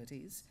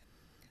disabilities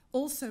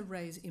also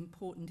raise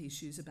important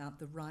issues about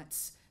the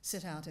rights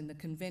set out in the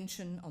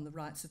Convention on the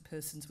Rights of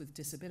Persons with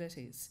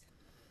Disabilities,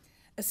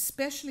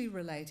 especially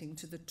relating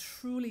to the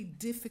truly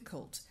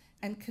difficult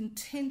and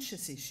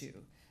contentious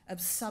issue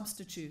of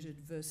substituted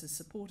versus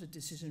supported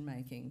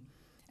decision-making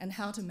and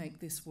how to make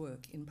this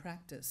work in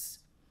practice.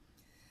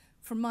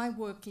 From my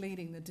work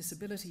leading the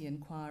disability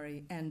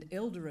inquiry and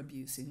elder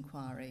abuse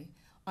inquiry,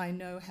 I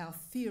know how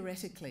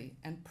theoretically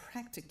and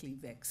practically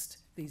vexed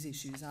these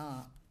issues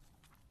are.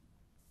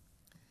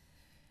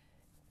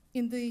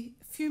 In the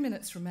few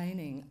minutes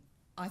remaining,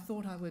 I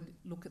thought I would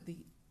look at the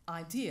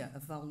idea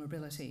of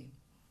vulnerability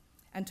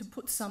and to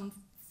put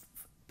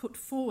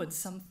forward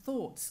some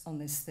thoughts on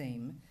this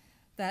theme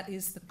that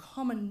is the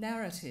common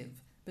narrative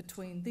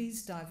between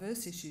these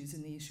diverse issues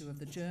in the issue of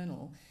the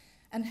journal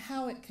and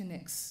how it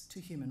connects to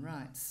human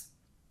rights.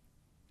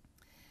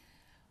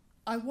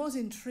 I was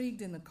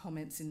intrigued in the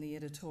comments in the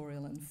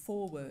editorial and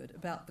foreword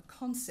about the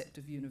concept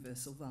of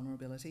universal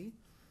vulnerability,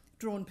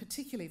 drawn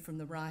particularly from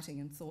the writing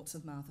and thoughts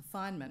of Martha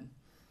Feynman.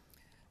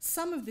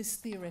 Some of this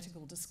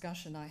theoretical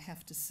discussion, I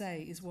have to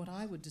say, is what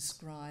I would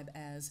describe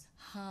as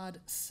hard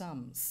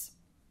sums.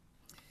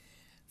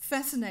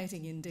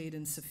 Fascinating indeed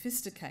and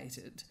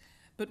sophisticated,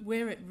 but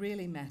where it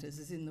really matters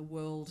is in the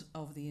world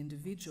of the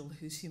individual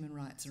whose human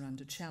rights are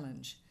under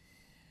challenge.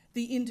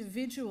 The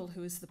individual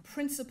who is the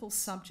principal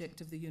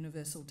subject of the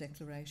Universal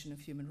Declaration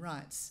of Human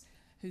Rights,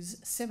 whose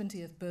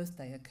 70th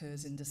birthday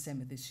occurs in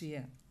December this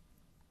year.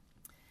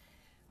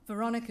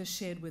 Veronica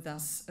shared with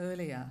us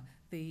earlier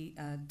the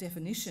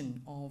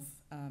definition of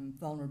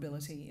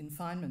vulnerability in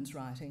Feynman's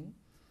writing,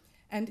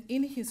 and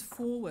in his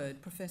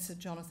foreword, Professor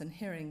Jonathan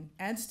Herring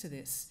adds to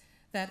this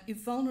that if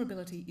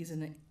vulnerability is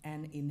an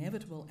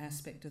inevitable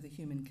aspect of the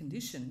human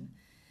condition,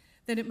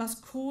 then it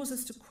must cause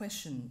us to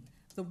question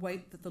the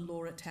weight that the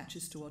law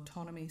attaches to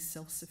autonomy,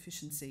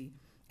 self-sufficiency,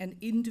 and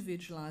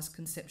individualised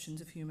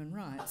conceptions of human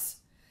rights.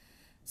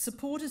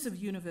 Supporters of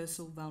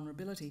universal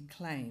vulnerability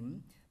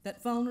claim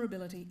that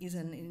vulnerability is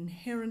an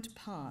inherent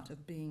part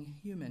of being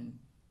human.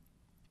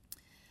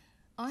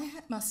 I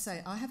must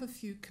say, I have a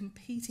few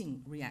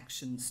competing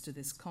reactions to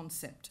this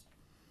concept.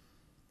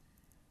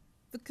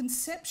 The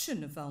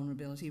conception of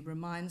vulnerability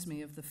reminds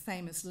me of the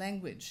famous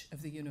language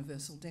of the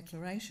Universal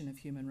Declaration of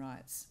Human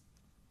Rights.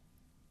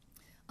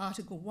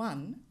 Article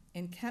 1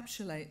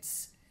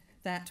 encapsulates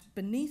that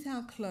beneath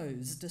our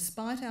clothes,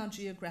 despite our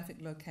geographic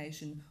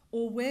location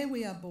or where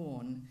we are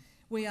born,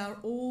 we are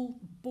all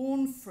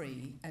born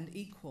free and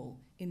equal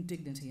in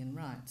dignity and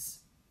rights.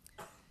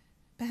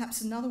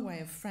 Perhaps another way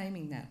of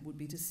framing that would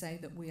be to say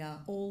that we are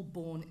all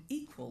born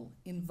equal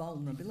in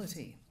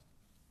vulnerability.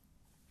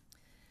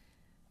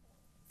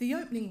 The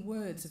opening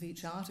words of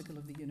each article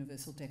of the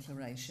Universal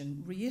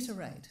Declaration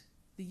reiterate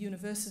the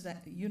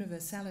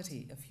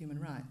universality of human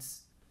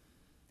rights.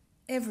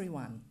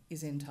 Everyone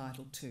is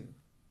entitled to.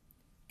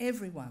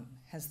 Everyone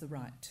has the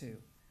right to.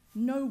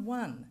 No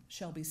one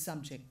shall be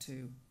subject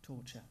to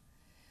torture.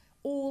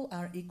 All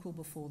are equal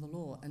before the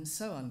law, and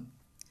so on.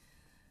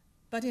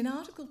 But in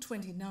Article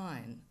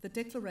 29, the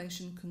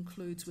Declaration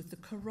concludes with the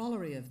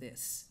corollary of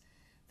this,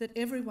 that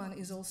everyone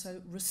is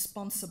also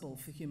responsible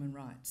for human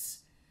rights.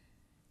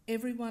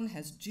 Everyone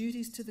has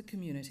duties to the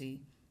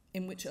community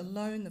in which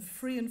alone the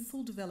free and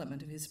full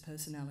development of his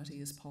personality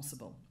is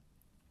possible.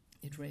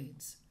 It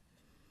reads,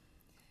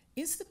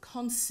 is the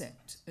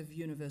concept of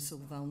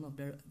universal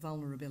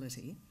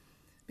vulnerability,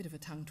 a bit of a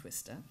tongue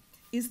twister,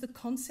 is the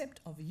concept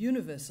of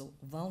universal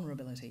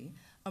vulnerability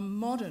a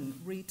modern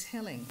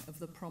retelling of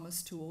the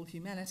promise to all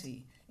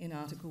humanity in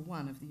Article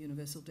 1 of the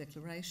Universal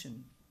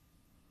Declaration?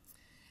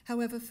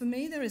 However, for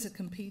me there is a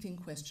competing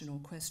question or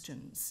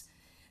questions,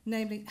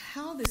 namely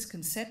how this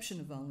conception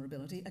of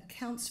vulnerability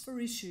accounts for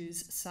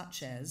issues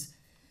such as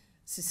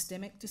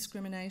systemic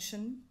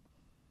discrimination,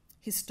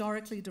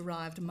 historically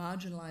derived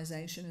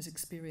marginalisation as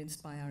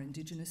experienced by our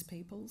Indigenous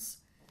peoples,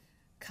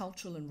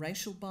 cultural and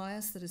racial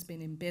bias that has been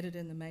embedded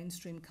in the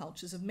mainstream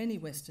cultures of many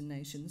Western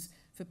nations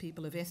for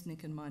people of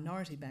ethnic and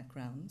minority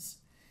backgrounds,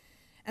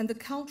 and the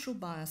cultural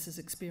biases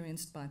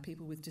experienced by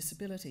people with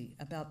disability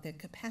about their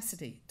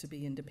capacity to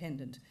be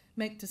independent,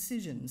 make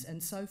decisions,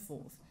 and so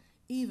forth,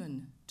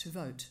 even to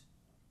vote.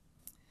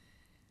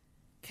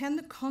 Can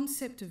the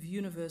concept of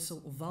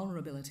universal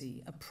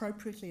vulnerability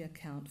appropriately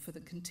account for the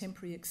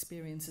contemporary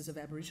experiences of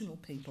Aboriginal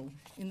people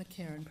in the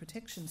care and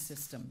protection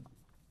system?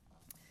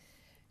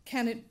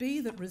 Can it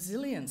be that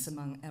resilience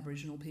among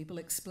Aboriginal people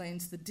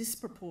explains the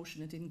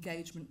disproportionate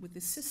engagement with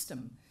this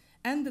system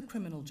and the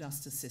criminal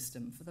justice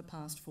system for the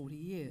past 40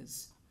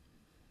 years?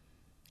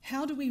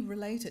 How do we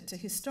relate it to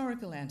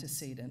historical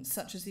antecedents,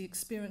 such as the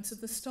experience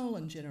of the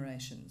stolen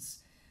generations?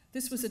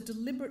 This was a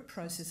deliberate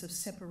process of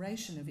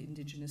separation of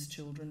Indigenous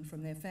children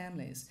from their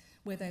families,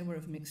 where they were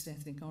of mixed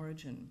ethnic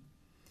origin.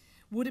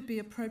 Would it be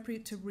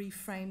appropriate to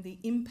reframe the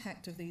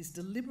impact of these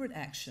deliberate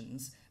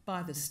actions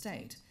by the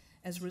state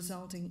as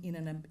resulting in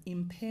an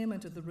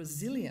impairment of the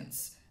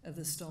resilience of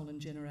the stolen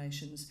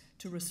generations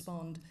to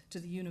respond to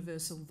the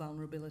universal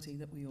vulnerability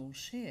that we all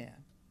share?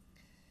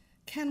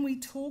 Can we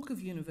talk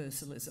of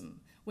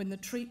universalism when the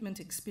treatment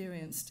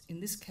experienced,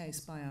 in this case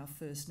by our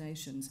First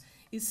Nations,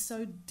 is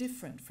so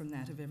different from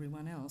that of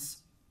everyone else?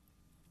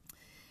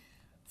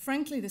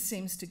 Frankly, this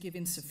seems to give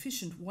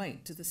insufficient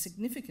weight to the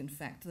significant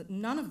fact that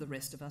none of the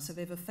rest of us have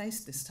ever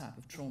faced this type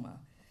of trauma.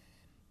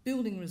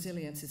 Building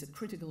resilience is a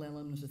critical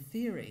element of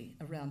theory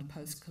around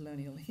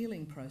post-colonial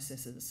healing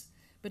processes,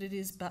 but it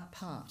is but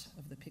part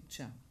of the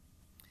picture.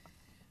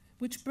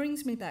 Which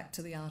brings me back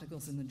to the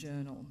articles in the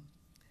journal.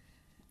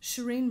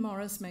 Shireen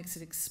Morris makes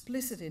it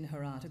explicit in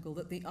her article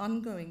that the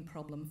ongoing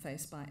problem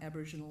faced by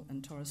Aboriginal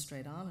and Torres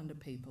Strait Islander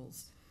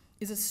peoples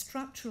is a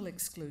structural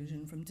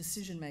exclusion from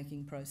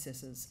decision-making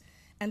processes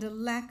and a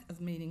lack of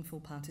meaningful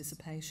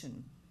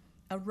participation,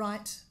 a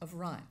right of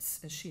rights,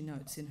 as she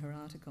notes in her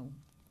article.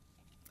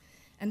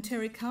 And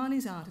Terry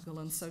Carney's article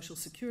on social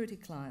security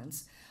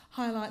clients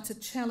highlights a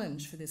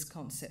challenge for this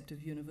concept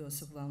of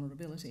universal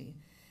vulnerability,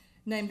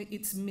 namely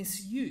its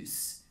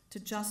misuse to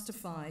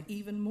justify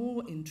even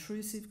more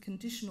intrusive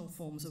conditional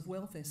forms of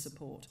welfare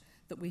support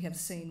that we have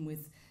seen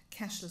with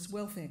cashless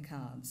welfare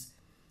cards,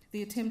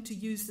 the attempt to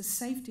use the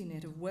safety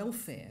net of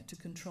welfare to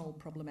control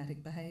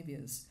problematic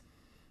behaviours.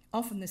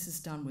 Often this is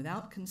done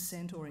without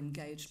consent or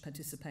engaged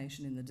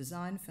participation in the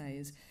design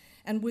phase,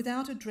 and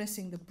without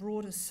addressing the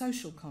broader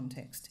social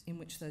context in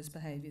which those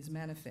behaviours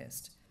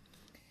manifest.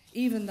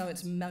 Even though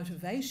its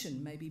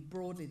motivation may be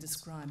broadly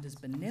described as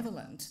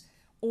benevolent,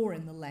 or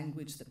in the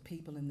language that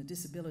people in the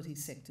disability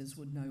sectors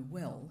would know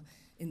well,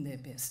 in their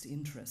best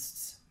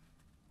interests.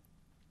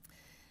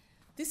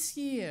 This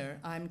year,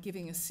 I'm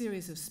giving a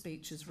series of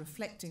speeches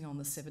reflecting on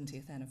the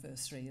 70th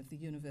anniversary of the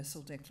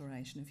Universal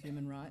Declaration of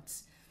Human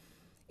Rights,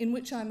 in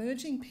which I'm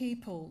urging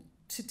people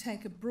to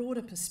take a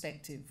broader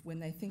perspective when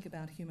they think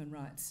about human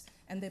rights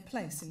and their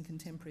place in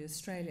contemporary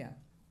Australia.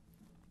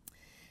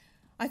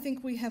 I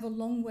think we have a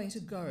long way to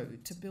go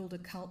to build a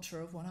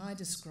culture of what I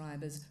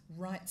describe as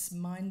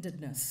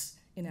rights-mindedness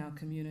in our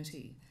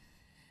community,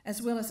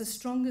 as well as a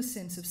stronger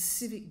sense of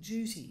civic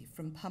duty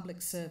from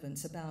public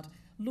servants about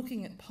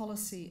looking at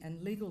policy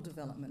and legal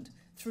development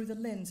through the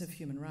lens of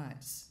human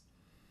rights.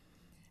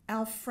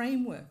 Our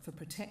framework for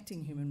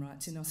protecting human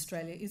rights in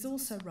Australia is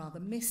also rather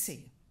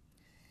messy.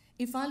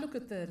 If I look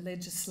at the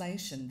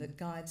legislation that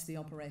guides the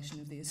operation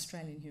of the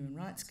Australian Human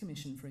Rights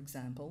Commission, for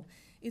example,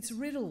 it's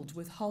riddled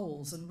with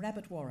holes and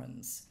rabbit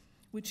warrens,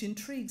 which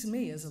intrigues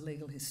me as a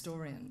legal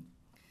historian.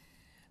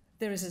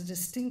 There is a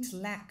distinct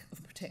lack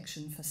of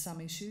protection for some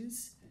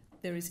issues.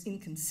 There is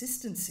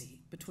inconsistency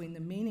between the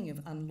meaning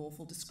of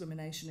unlawful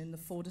discrimination in the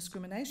 4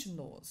 discrimination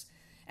laws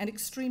and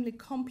extremely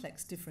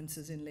complex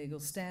differences in legal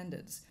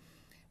standards,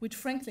 which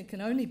frankly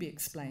can only be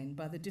explained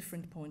by the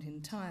different point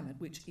in time at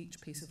which each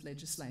piece of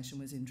legislation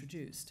was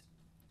introduced.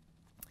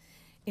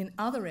 In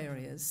other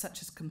areas,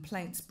 such as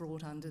complaints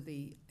brought under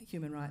the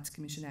Human Rights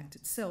Commission Act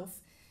itself,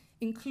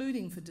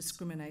 including for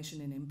discrimination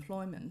in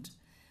employment,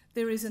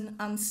 there is an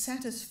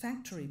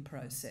unsatisfactory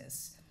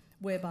process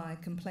whereby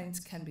complaints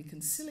can be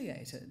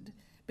conciliated,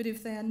 but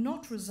if they are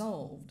not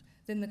resolved,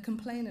 then the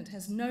complainant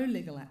has no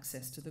legal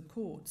access to the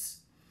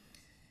courts.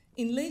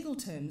 In legal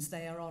terms,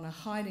 they are on a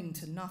hiding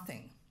to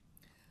nothing.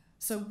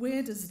 So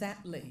where does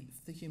that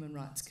leave the Human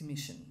Rights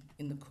Commission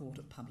in the court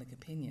of public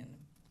opinion?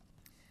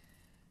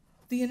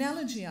 The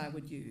analogy I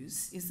would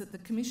use is that the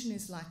Commission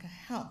is like a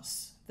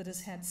house that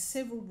has had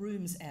several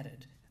rooms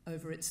added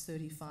over its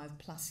 35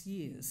 plus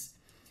years,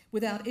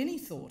 without any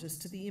thought as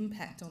to the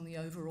impact on the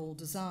overall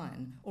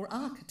design or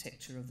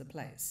architecture of the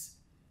place.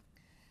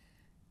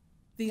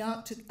 The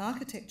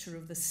architecture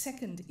of the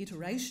second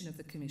iteration of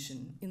the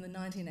Commission in the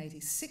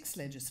 1986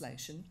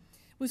 legislation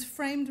was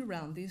framed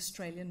around the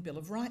Australian Bill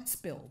of Rights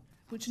Bill,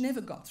 which never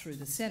got through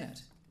the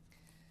Senate.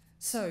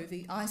 So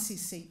the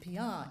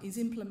ICCPR is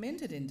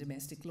implemented in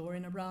domestic law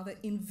in a rather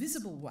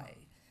invisible way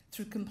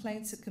through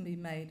complaints that can be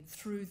made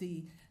through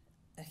the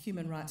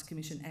Human Rights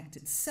Commission Act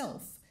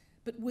itself,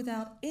 but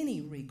without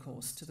any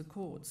recourse to the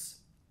courts.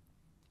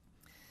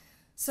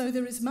 So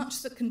there is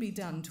much that can be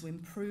done to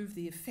improve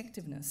the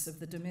effectiveness of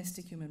the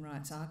domestic human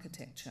rights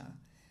architecture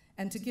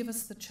and to give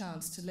us the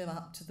chance to live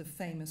up to the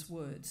famous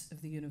words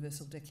of the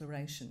Universal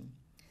Declaration.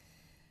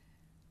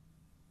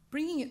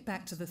 Bringing it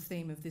back to the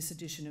theme of this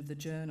edition of the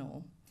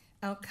journal,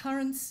 our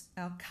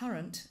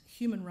current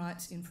human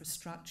rights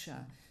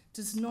infrastructure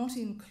does not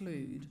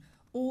include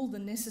all the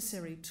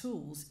necessary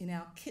tools in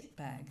our kit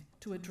bag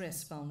to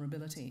address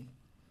vulnerability.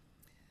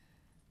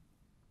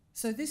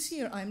 So this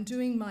year I'm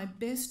doing my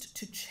best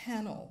to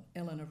channel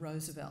Eleanor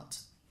Roosevelt,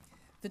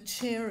 the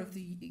chair of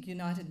the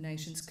United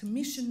Nations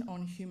Commission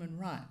on Human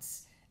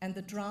Rights and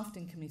the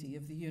drafting committee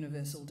of the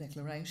Universal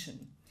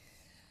Declaration.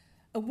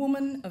 A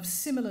woman of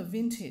similar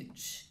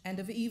vintage and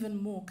of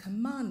even more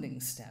commanding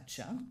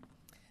stature,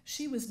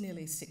 she was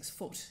nearly 6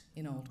 foot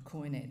in old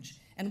coinage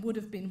and would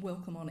have been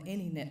welcome on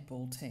any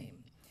netball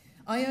team.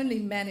 I only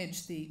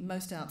managed the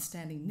most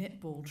outstanding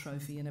netball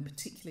trophy in a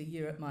particular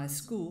year at my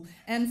school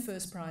and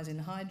first prize in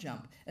high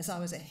jump, as I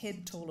was a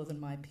head taller than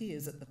my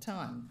peers at the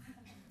time.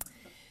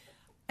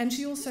 And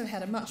she also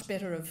had a much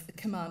better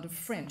command of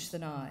French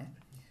than I.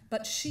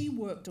 But she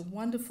worked a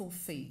wonderful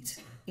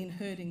feat in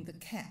herding the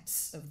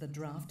cats of the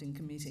drafting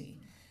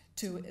committee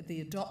to the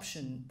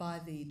adoption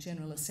by the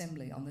General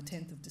Assembly on the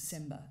 10th of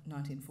December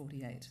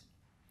 1948.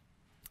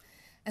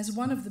 As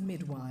one of the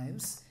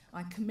midwives,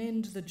 I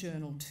commend the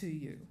journal to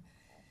you.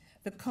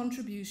 The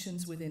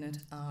contributions within it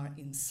are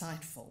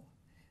insightful.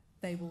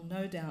 They will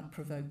no doubt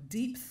provoke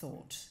deep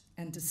thought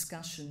and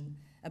discussion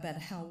about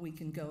how we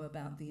can go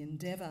about the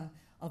endeavour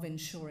of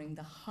ensuring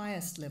the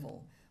highest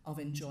level of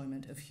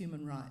enjoyment of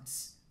human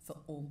rights for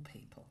all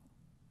people.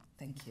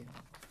 Thank you.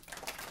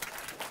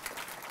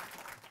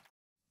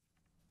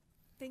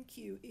 Thank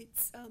you.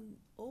 It's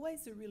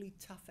always a really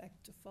tough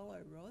act to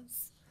follow,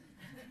 Roz.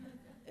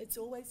 It's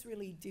always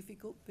really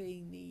difficult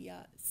being the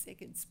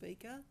second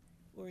speaker,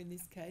 or in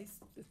this case,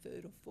 the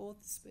third or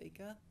fourth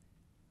speaker,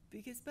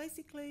 because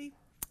basically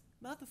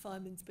Martha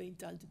Feynman's been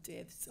done to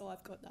death, so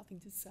I've got nothing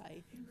to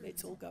say.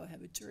 Let's all go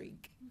have a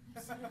drink.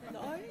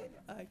 No?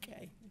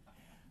 Okay.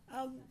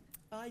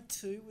 I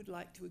too would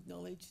like to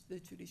acknowledge the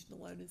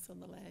traditional owners on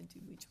the land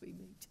in which we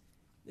meet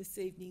this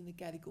evening, the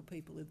Gadigal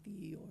people of the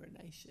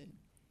Eora Nation.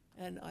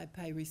 and I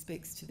pay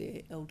respects to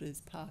their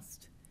elders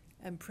past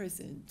and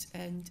present,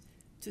 and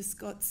to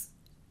Scott's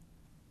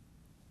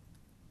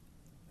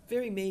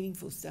very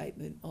meaningful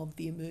statement of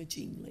the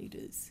emerging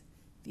leaders.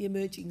 The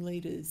emerging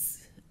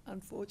leaders,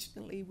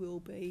 unfortunately, will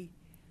be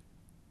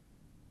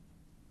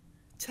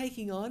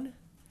taking on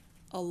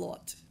a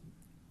lot.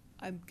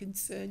 I'm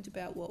concerned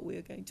about what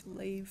we're going to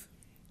leave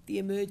the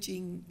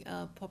emerging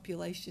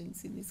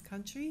populations in this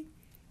country,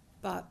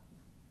 but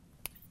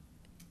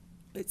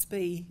let's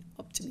be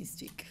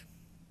optimistic.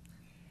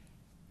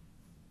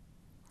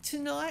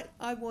 Tonight,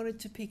 I wanted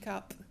to pick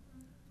up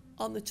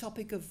on the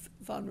topic of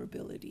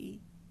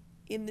vulnerability,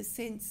 in the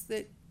sense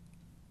that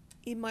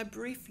in my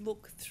brief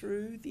look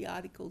through the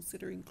articles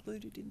that are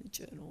included in the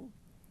journal,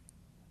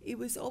 it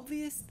was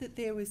obvious that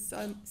there was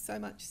so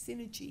much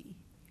synergy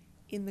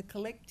in the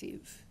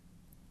collective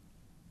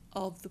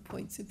of the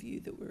points of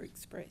view that were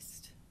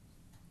expressed.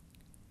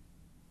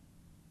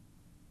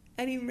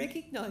 And in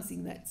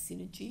recognising that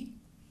synergy,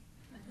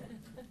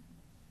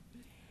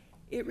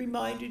 it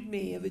reminded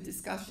me of a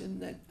discussion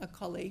that a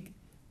colleague,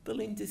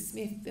 Belinda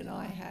Smith, and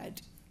I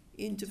had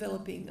in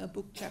developing a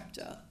book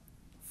chapter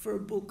for a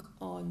book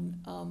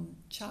on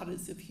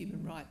charters of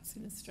human rights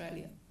in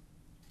Australia.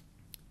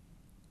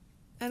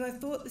 And I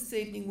thought this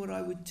evening what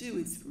I would do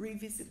is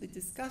revisit the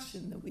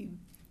discussion that we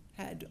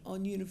had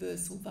on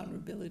universal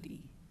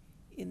vulnerability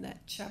in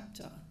that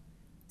chapter.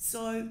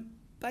 So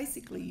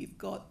basically you've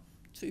got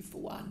 2 for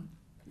 1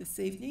 this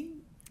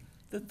evening.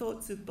 The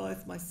thoughts of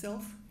both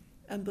myself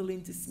and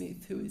Belinda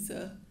Smith, who is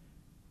a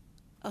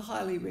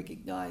highly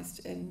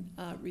recognised and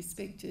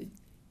respected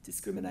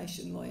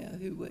discrimination lawyer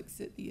who works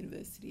at the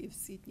University of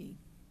Sydney.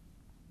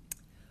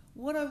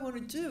 What I want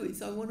to do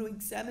is I want to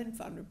examine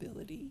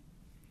vulnerability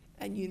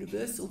and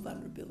universal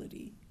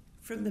vulnerability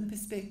from the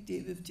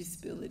perspective of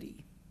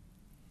disability,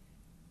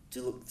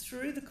 to look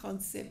through the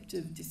concept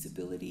of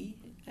disability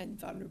and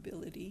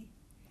vulnerability,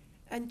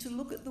 and to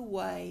look at the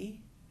way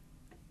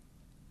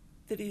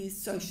that it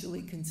is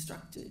socially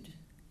constructed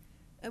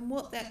and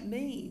what that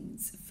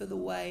means for the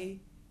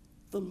way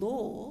the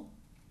law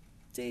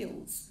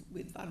deals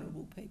with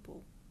vulnerable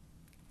people,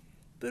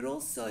 but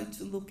also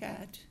to look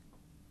at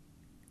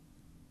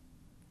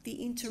the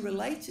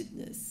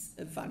interrelatedness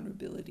of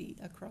vulnerability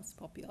across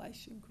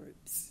population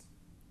groups.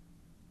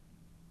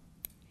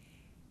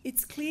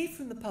 It's clear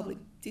from the public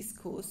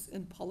discourse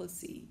and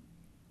policy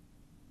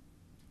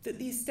that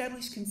the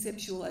established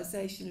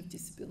conceptualisation of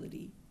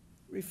disability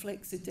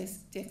reflects a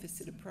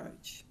deficit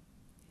approach,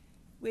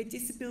 where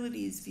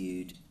disability is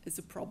viewed as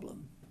a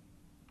problem,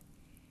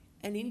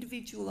 an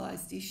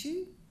individualised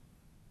issue,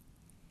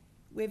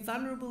 where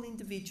vulnerable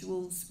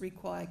individuals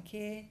require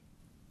care,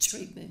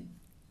 treatment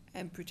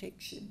and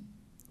protection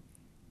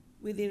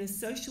within a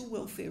social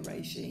welfare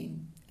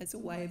regime as a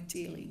way of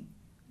dealing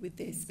with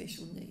their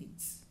special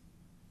needs.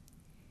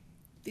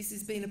 This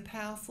has been a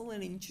powerful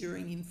and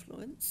enduring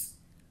influence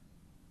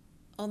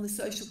on the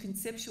social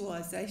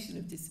conceptualisation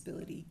of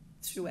disability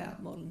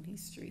throughout modern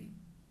history.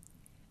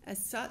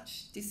 As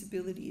such,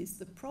 disability,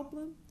 the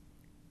problem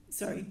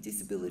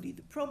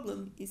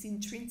is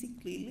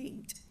intrinsically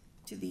linked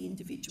to the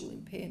individual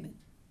impairment,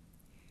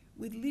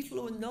 with little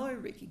or no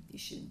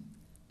recognition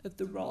of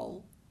the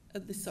role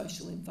of the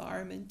social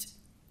environment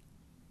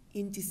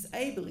in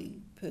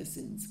disabling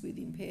persons with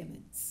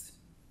impairments.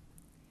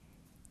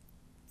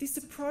 This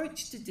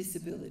approach to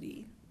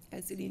disability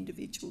as an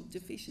individual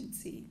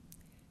deficiency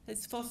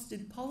has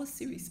fostered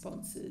policy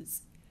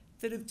responses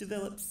that have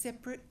developed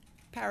separate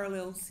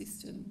parallel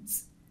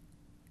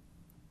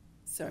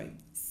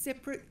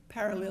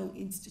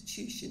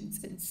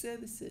institutions and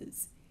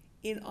services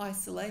in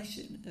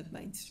isolation of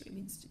mainstream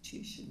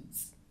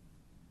institutions,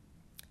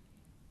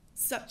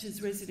 such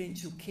as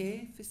residential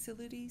care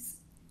facilities,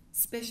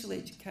 special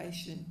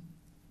education,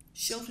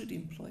 sheltered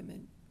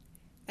employment,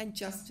 and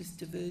justice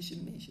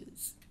diversion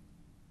measures.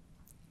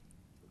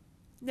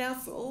 Now,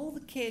 for all the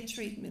care,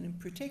 treatment and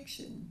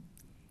protection,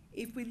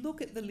 if we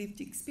look at the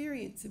lived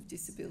experience of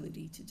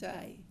disability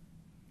today,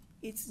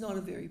 it's not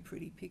a very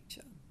pretty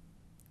picture.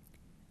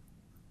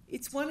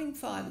 It's 1 in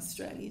 5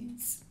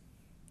 Australians,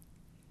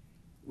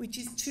 which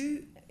is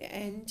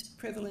and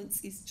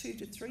prevalence is 2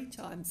 to 3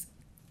 times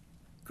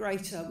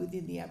greater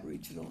within the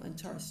Aboriginal and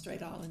Torres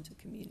Strait Islander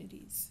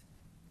communities.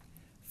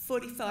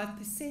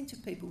 45%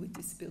 of people with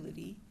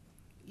disability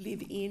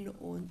live in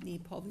or near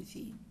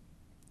poverty,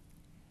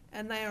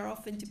 and they are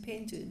often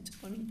dependent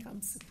on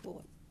income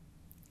support.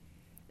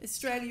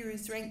 Australia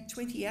is ranked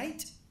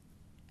 28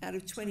 out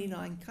of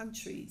 29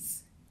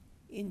 countries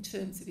in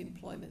terms of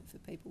employment for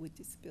people with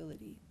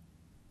disability.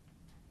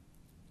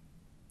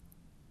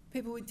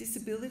 People with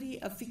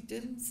disability are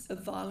victims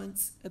of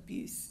violence,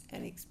 abuse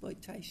and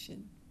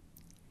exploitation,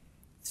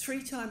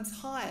 3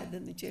 times higher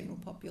than the general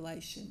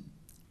population,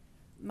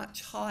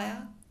 much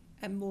higher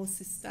and more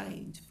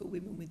sustained for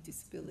women with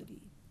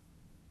disability.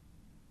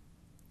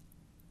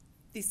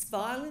 This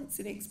violence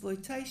and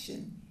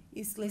exploitation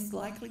is less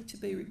likely to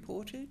be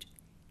reported,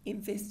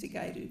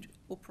 investigated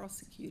or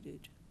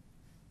prosecuted.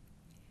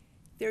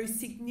 there is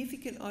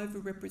significant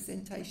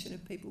overrepresentation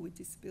of people with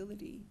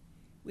disability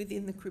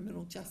within the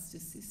criminal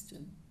justice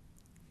system.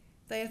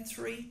 They are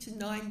 3 to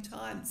 9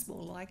 times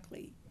more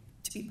likely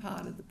to be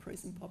part of the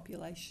prison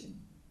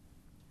population.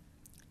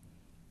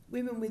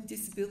 Women with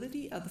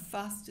disability are the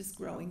fastest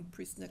growing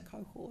prisoner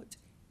cohort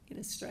in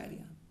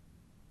Australia.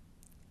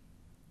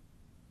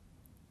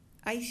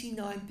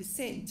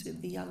 89%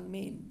 of the young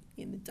men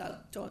in the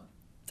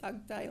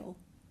Dugdale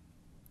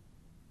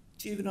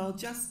Juvenile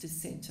Justice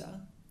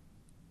Centre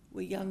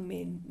were young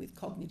men with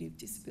cognitive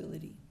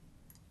disability.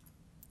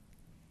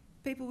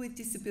 People with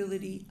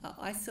disability are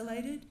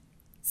isolated,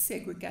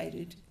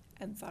 segregated,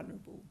 and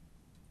vulnerable.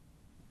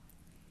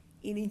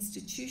 In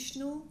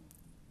institutional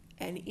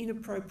and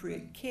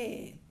inappropriate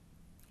care,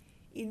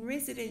 in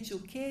residential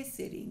care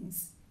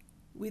settings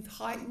with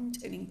heightened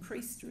and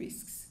increased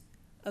risks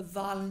of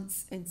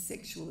violence and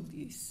sexual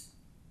abuse.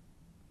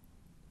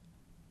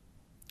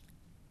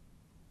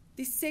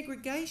 This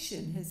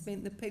segregation has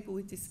meant that people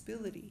with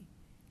disability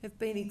have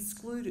been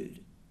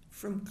excluded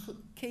from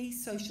key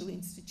social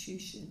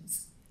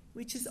institutions,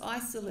 which has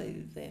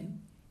isolated them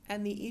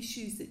and the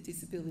issues that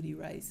disability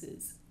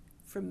raises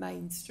from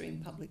mainstream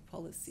public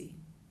policy.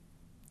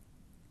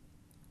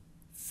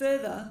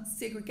 Further,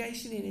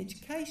 segregation in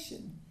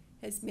education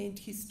has meant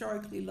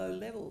historically low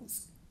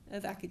levels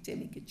of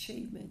academic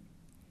achievement,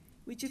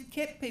 which have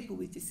kept people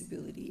with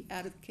disability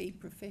out of key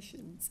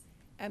professions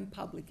and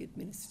public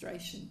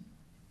administration.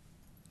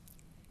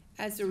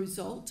 As a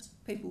result,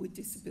 people with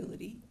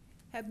disability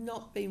have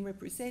not been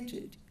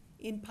represented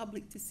in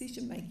public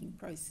decision-making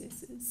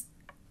processes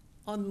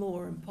on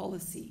law and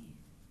policy.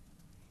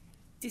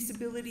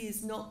 Disability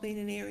has not been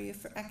an area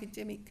for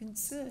academic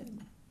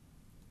concern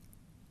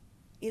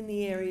in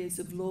the areas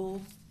of law,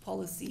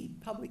 policy,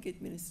 public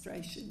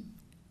administration,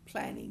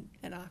 planning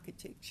and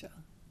architecture,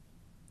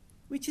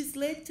 which has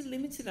led to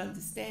limited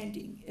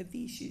understanding of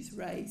the issues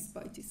raised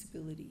by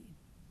disability.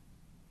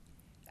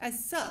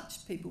 As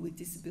such, people with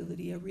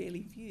disability are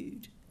rarely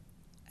viewed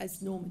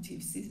as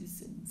normative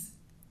citizens,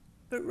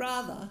 but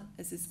rather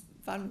as a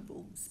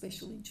vulnerable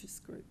special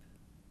interest group.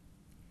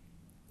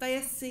 They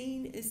are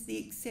seen as the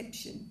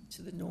exception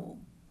to the norm.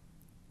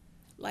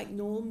 Like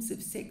norms of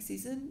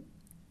sexism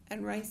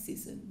and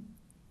racism,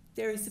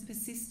 there is a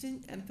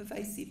persistent and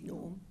pervasive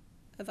norm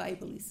of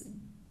ableism,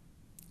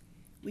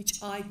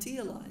 which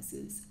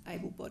idealises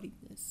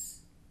able-bodiedness.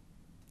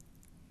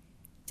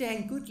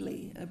 Dan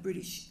Goodley, a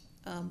British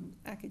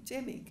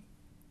academic,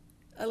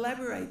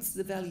 elaborates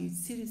the valued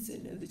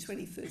citizen of the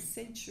 21st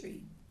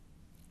century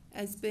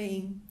as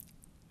being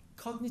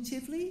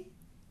cognitively,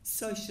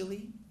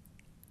 socially,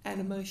 and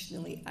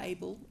emotionally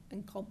able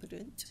and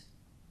competent,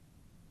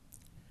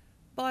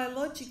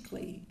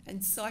 biologically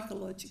and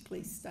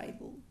psychologically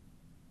stable,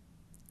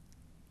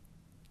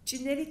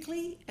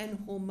 genetically and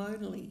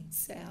hormonally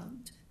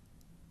sound,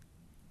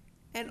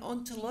 and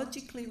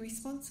ontologically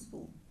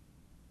responsible,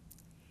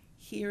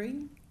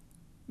 hearing,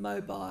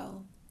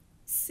 mobile,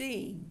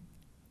 seeing,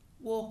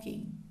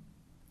 walking,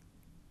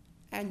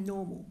 and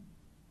normal,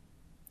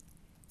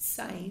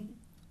 sane,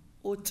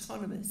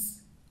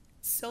 autonomous,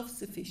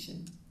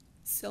 self-sufficient,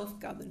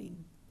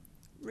 self-governing,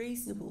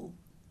 reasonable,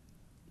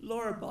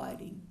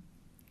 law-abiding,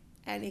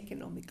 and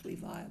economically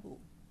viable.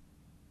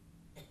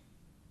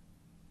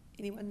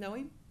 Anyone know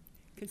him?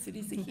 Because it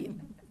is a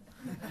him.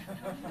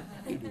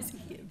 It is a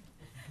him.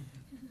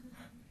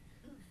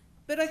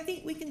 But I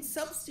think we can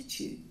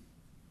substitute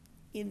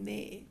in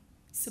there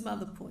some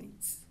other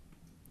points.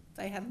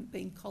 They haven't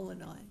been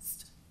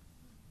colonised.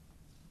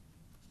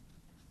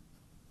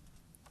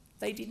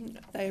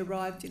 They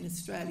arrived in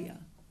Australia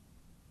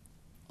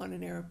on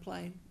an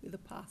aeroplane with a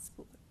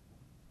passport.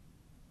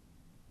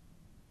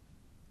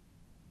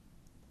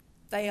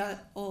 They are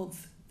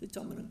of the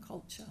dominant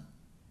culture.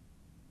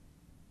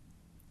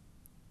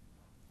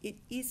 It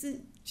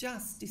isn't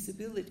just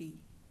disability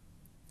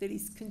that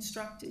is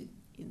constructed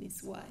in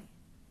this way.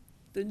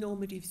 The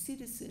normative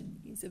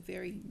citizen is a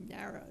very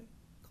narrow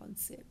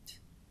concept.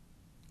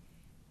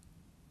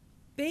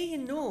 Being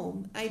a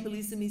norm,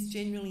 ableism is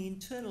generally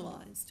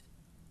internalised,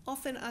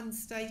 often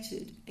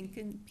unstated, and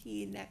can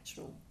appear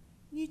natural,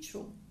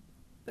 neutral,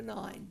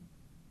 benign.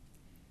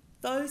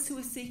 Those who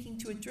are seeking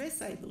to address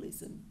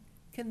ableism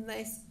can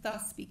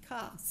thus be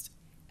cast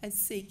as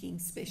seeking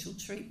special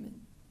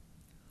treatment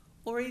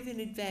or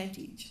even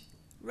advantage,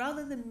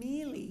 rather than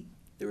merely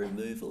the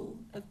removal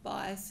of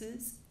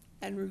biases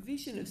and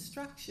revision of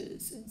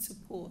structures and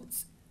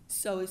supports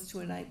so as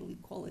to enable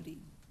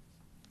equality.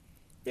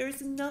 There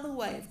is another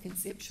way of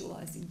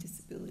conceptualising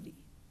disability,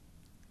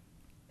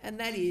 and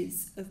that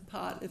is of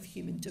part of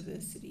human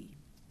diversity,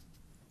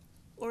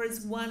 or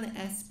as one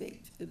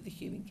aspect of the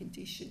human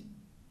condition.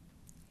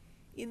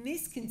 In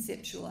this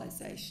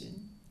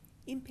conceptualisation,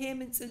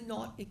 impairments are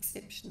not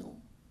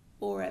exceptional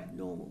or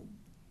abnormal.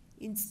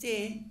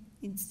 Instead,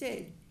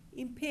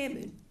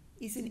 impairment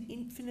is an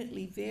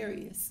infinitely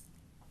various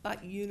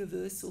but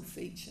universal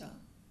feature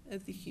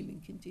of the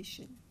human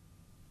condition.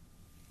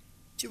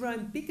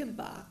 Jerome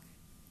Bickenbach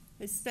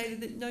has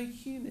stated that no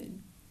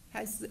human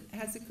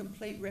has a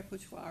complete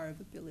repertoire of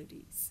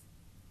abilities,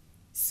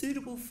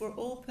 suitable for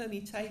all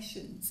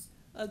permutations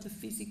of the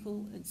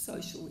physical and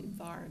social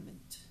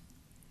environment.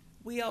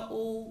 We are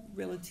all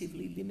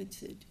relatively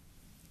limited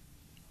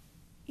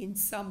in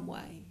some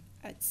way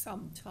at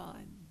some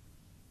time.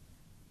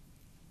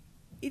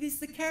 It is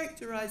the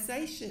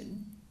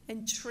characterisation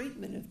and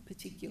treatment of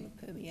particular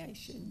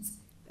permeations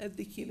of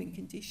the human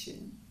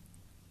condition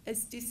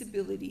as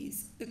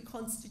disabilities that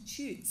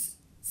constitutes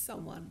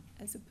someone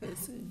as a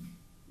person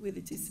with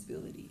a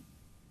disability.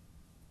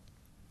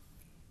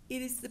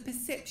 It is the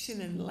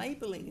perception and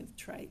labelling of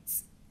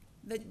traits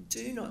that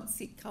do not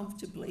sit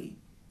comfortably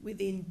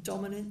within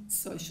dominant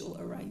social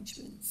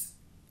arrangements,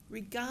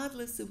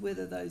 regardless of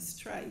whether those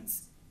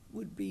traits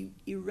would be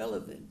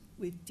irrelevant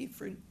with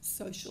different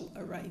social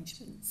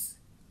arrangements,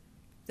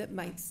 that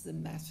makes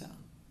them matter.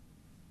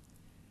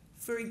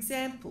 For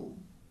example,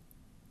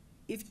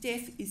 if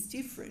deaf is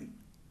different,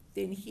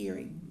 then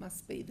hearing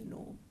must be the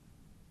norm.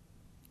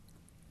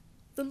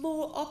 The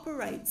law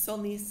operates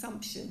on the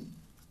assumption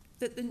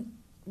that the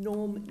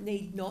norm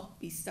need not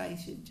be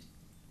stated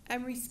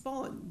and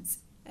responds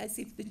as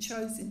if the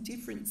chosen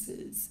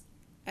differences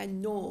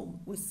and norm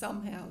were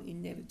somehow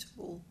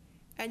inevitable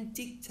and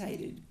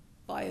dictated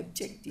by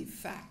objective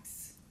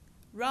facts,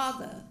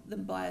 rather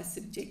than by a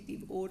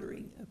subjective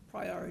ordering of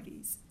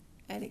priorities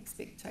and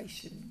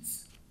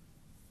expectations.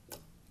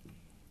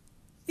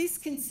 This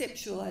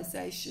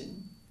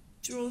conceptualisation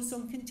draws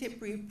on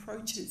contemporary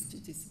approaches to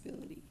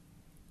disability,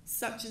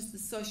 such as the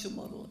social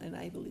model and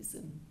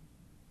ableism.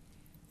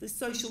 The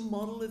social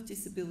model of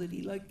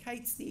disability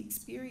locates the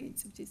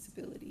experience of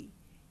disability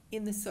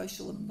in the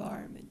social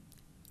environment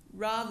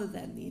rather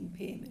than the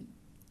impairment.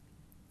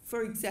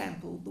 For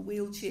example, for a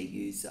wheelchair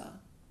user,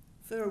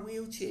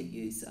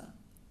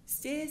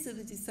 stairs are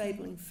the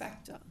disabling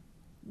factor,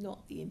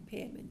 not the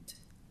impairment.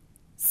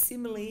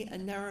 Similarly, a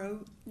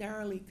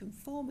narrowly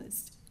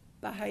conformist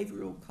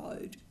behavioural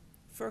code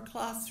for a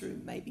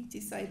classroom may be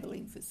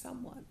disabling for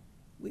someone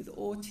with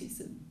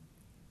autism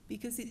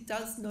because it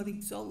does not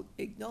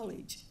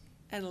acknowledge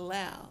and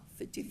allow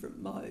for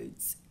different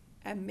modes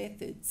and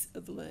methods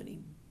of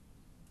learning.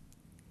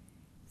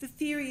 The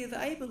theory of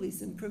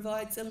ableism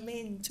provides a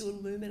lens to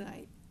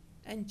illuminate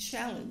and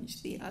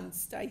challenge the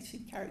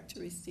unstated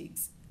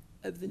characteristics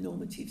of the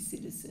normative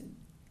citizen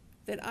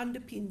that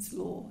underpins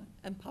law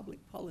and public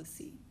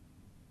policy.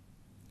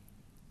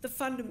 The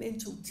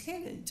fundamental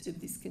tenet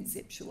of this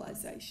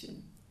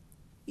conceptualisation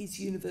is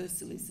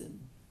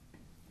universalism,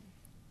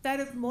 that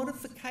of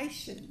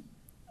modification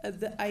of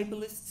the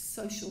ableist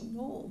social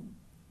norm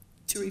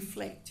to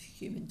reflect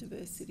human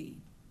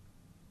diversity.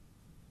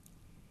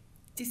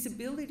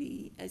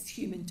 Disability as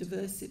human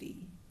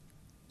diversity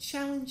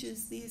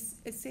challenges the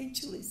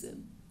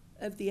essentialism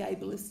of the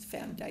ableist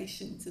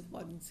foundations of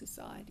modern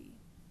society.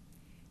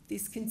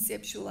 This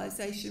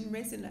conceptualisation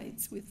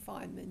resonates with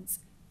Feynman's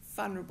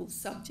vulnerable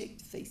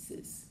subject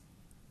thesis,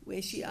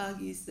 where she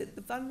argues that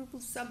the vulnerable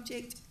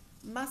subject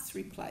must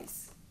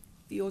replace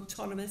the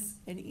autonomous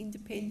and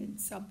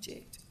independent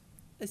subject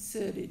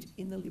asserted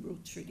in the liberal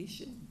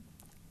tradition,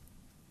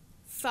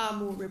 far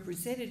more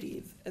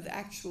representative of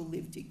actual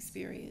lived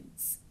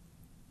experience.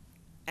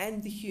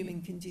 And the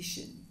human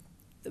condition,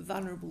 the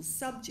vulnerable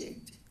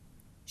subject,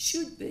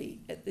 should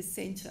be at the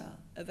centre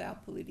of our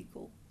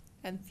political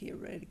and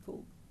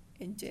theoretical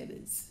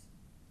endeavours.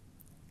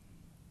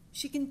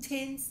 She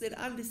contends that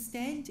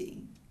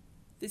understanding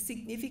the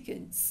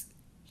significance,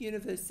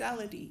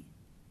 universality,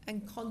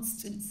 and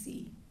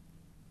constancy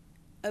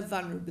of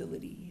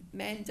vulnerability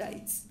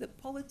mandates that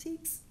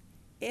politics,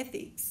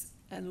 ethics,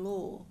 and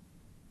law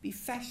be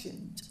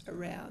fashioned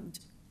around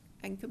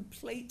and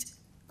complete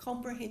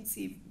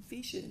comprehensive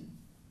vision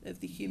of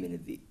the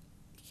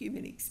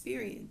human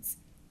experience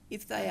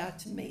if they are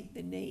to meet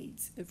the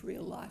needs of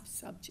real-life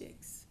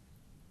subjects.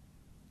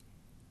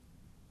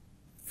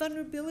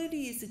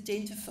 Vulnerability is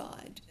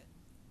identified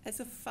as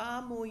a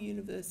far more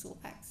universal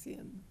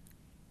axiom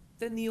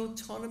than the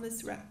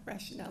autonomous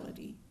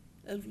rationality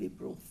of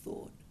liberal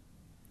thought,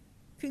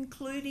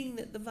 concluding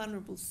that the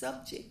vulnerable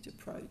subject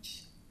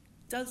approach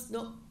does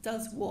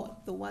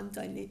what the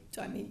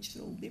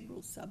one-dimensional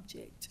liberal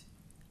subject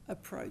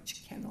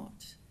approach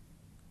cannot.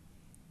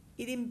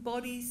 It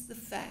embodies the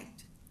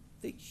fact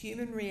that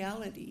human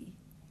reality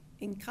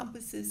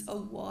encompasses a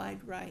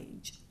wide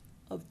range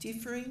of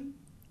differing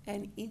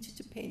and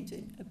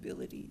interdependent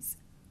abilities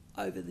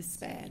over the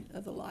span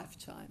of a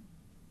lifetime.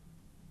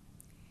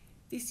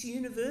 This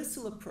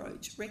universal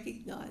approach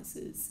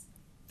recognises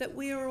that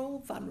we are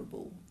all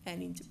vulnerable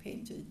and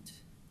independent.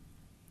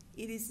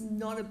 It is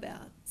not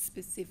about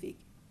specific,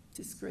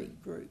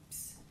 discrete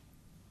groups.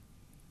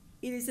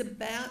 It is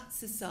about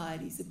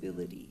society's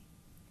ability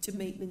to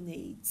meet the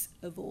needs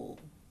of all.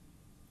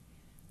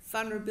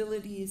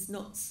 Vulnerability is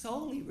not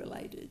solely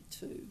related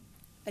to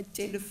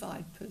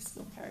identified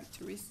personal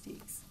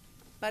characteristics,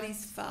 but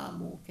is far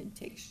more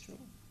contextual.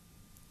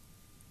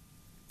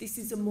 This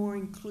is a more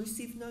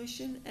inclusive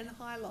notion and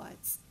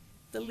highlights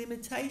the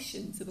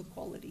limitations of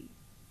equality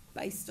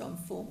based on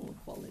formal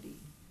equality.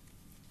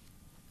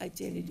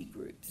 identity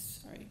groups.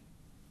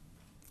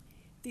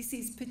 This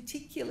is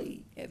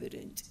particularly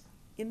evident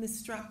in the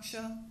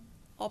structure,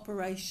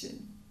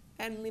 operation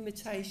and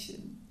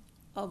limitation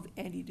of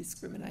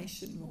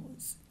anti-discrimination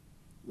laws,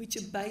 which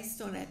are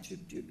based on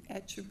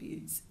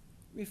attributes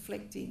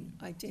reflecting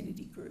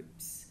identity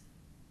groups.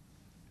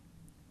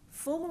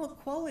 Formal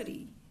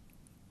equality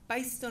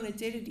based on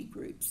identity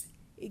groups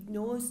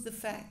ignores the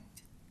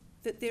fact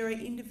that there are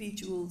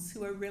individuals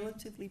who are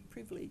relatively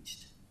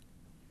privileged,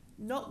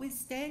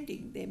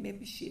 notwithstanding their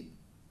membership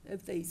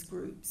of these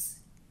groups,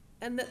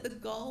 and that the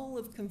goal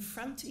of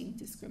confronting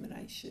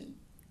discrimination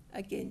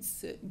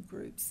against certain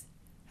groups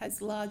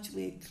has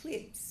largely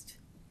eclipsed,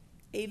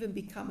 even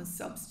become a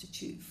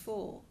substitute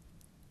for,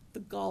 the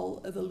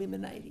goal of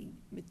eliminating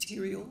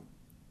material,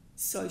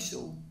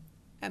 social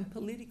and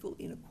political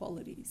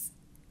inequalities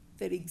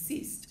that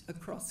exist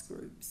across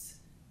groups.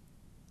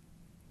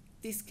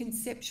 This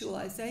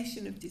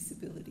conceptualisation of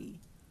disability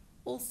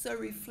also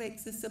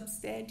reflects a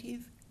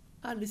substantive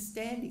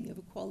understanding of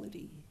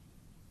equality.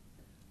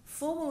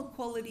 Formal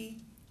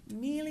equality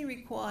merely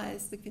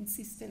requires the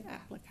consistent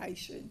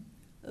application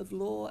of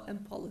law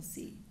and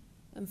policy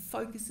and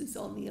focuses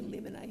on the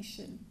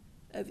elimination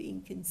of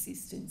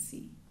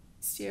inconsistency,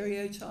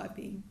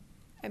 stereotyping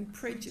and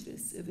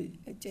prejudice of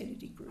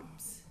identity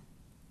groups.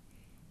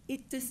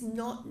 It does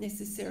not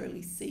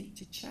necessarily seek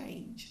to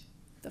change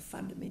the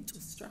fundamental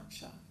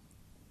structure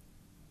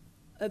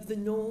of the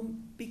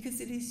norm because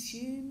it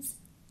assumes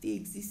the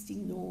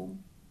existing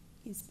norm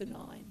is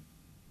benign.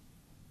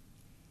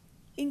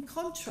 In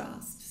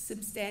contrast,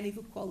 substantive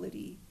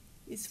equality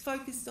is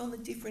focused on the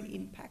different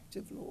impact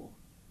of law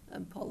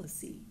and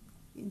policy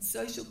in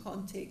social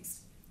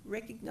contexts,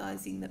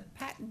 recognising that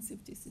patterns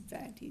of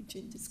disadvantage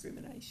and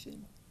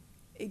discrimination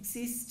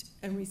exist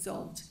and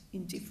result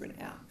in different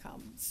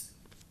outcomes.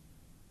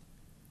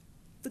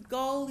 The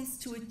goal is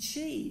to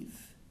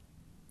achieve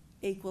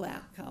equal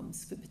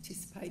outcomes for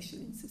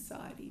participation in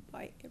society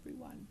by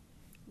everyone,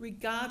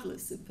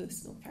 regardless of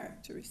personal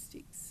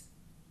characteristics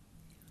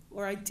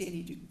or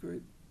identity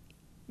group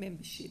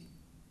membership.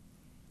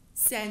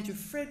 Sandra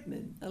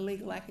Fredman, a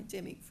legal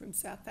academic from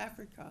South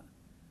Africa,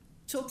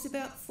 talks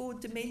about 4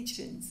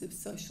 dimensions of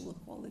social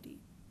equality.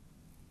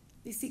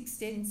 This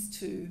extends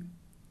to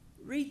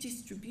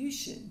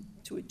redistribution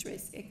to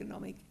address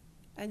economic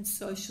and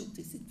social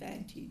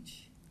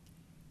disadvantage,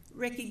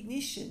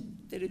 recognition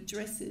that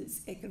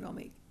addresses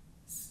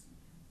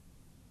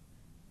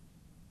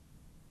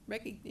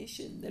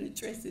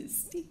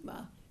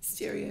stigma,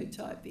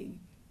 stereotyping,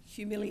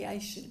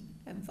 humiliation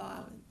and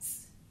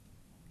violence.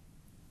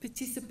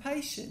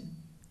 Participation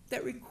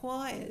that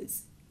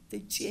requires the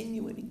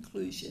genuine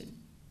inclusion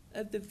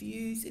of the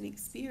views and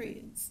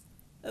experience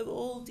of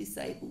all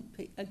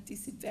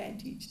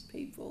disadvantaged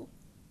people.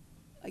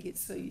 I get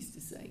so used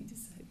to saying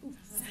disabled.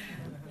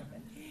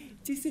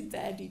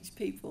 Disadvantaged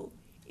people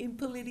in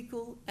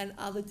political and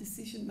other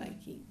decision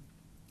making.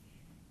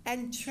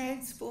 And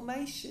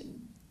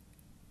transformation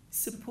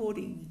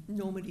supporting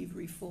normative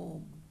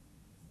reform.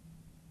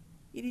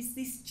 It is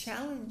this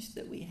challenge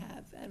that we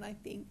have, and I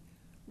think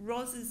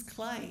Roz's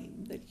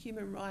claim that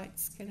human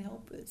rights can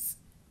help us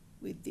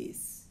with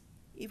this,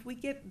 if we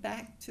get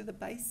back to the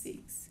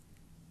basics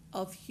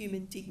of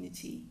human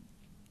dignity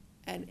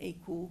and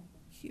equal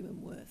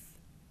human worth.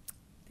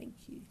 Thank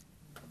you.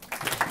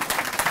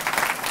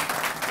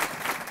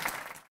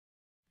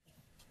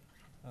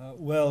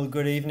 Well,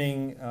 good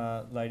evening,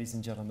 ladies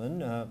and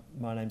gentlemen.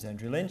 My name's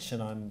Andrew Lynch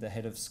and I'm the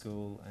Head of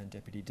School and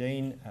Deputy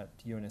Dean at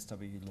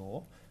UNSW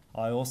Law.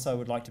 I also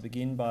would like to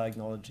begin by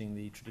acknowledging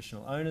the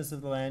traditional owners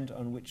of the land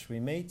on which we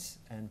meet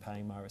and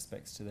paying my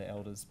respects to their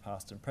elders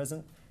past and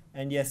present,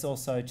 and yes,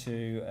 also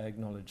to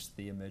acknowledge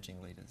the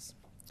emerging leaders.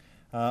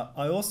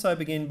 I also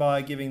begin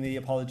by giving the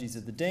apologies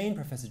of the Dean,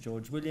 Professor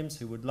George Williams,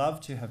 who would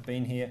love to have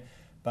been here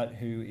but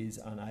who is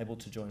unable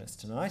to join us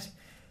tonight.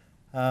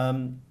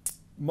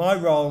 My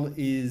role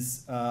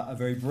is a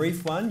very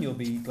brief one, you'll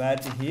be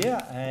glad to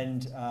hear,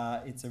 and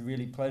it's a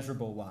really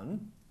pleasurable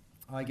one.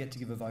 I get to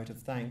give a vote of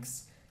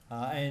thanks.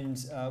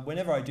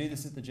 Whenever I do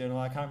this at the Journal,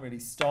 I can't really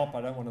stop.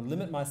 I don't want to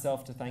limit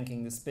myself to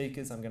thanking the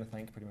speakers. I'm going to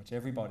thank pretty much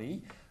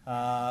everybody,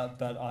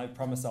 but I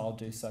promise I'll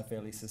do so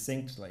fairly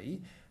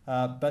succinctly.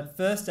 But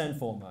first and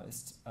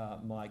foremost,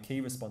 my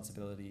key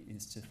responsibility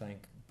is to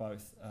thank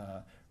both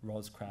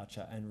Ros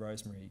Croucher and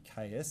Rosemary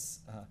Caius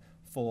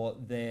for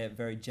their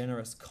very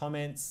generous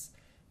comments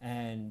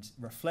and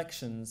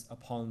reflections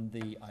upon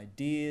the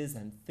ideas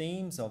and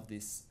themes of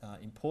this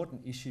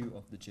important issue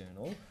of the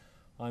Journal.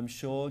 I'm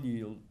sure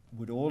you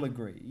would all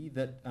agree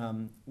that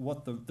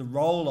what the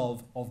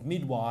role of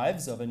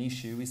midwives of an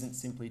issue isn't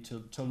simply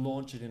to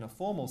launch it in a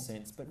formal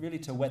sense, but really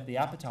to whet the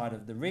appetite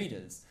of the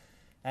readers.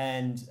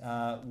 And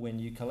when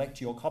you collect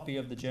your copy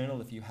of the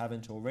Journal, if you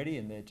haven't already,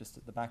 and they're just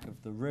at the back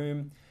of the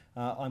room,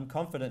 I'm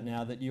confident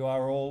now that you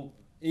are all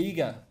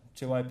eager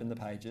to open the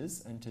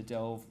pages and to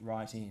delve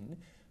right in.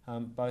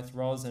 Both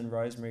Ros and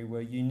Rosemary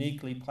were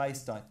uniquely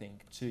placed, I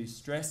think, to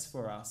stress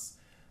for us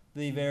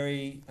the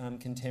very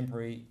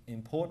contemporary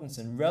importance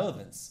and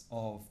relevance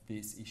of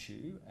this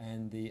issue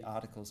and the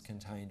articles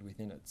contained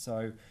within it.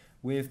 So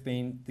we've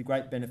been the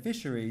great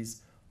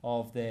beneficiaries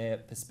of their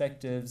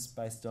perspectives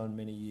based on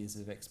many years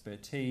of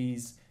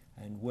expertise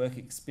and work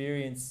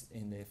experience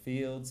in their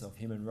fields of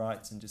human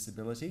rights and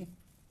disability.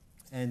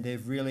 And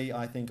they've really,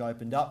 I think,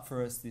 opened up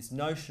for us this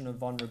notion of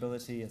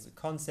vulnerability as a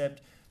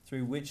concept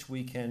through which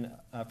we can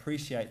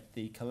appreciate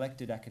the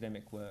collected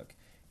academic work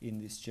in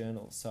this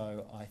journal.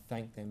 So I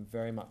thank them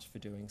very much for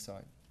doing so.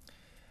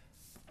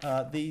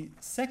 The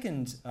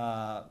second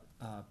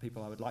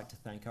people I would like to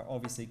thank are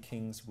obviously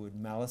Kingswood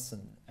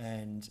Mallesons,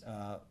 and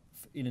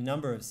in a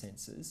number of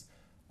senses,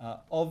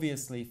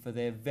 obviously for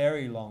their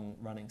very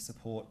long-running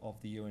support of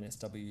the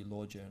UNSW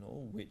Law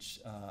Journal, which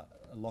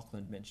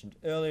Lachlan mentioned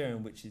earlier,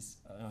 and which is,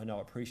 I know,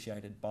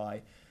 appreciated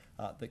by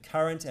the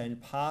current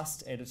and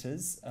past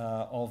editors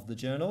of the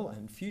journal,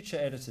 and future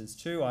editors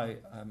too, I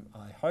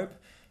hope,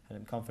 and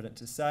I'm confident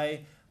to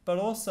say, but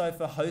also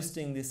for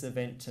hosting this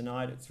event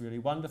tonight. It's really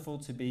wonderful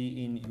to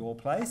be in your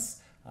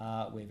place.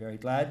 We're very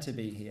glad to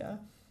be here.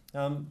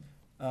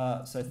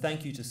 So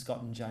thank you to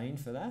Scott and Jane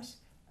for that.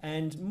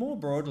 And more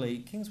broadly,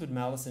 Kingswood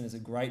Mallesons is a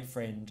great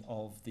friend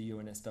of the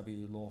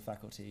UNSW Law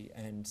faculty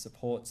and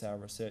supports our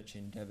research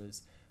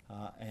endeavours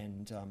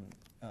and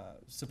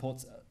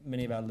supports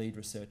many of our lead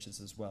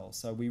researchers as well.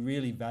 So we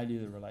really value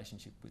the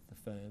relationship with the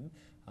firm,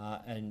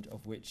 and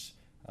of which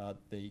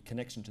the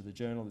connection to the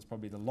journal is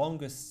probably the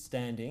longest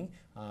standing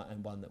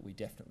and one that we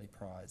definitely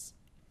prize.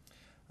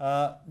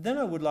 Then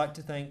I would like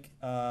to thank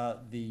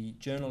the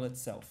journal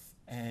itself.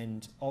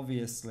 And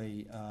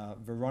obviously,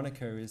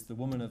 Veronica is the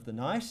woman of the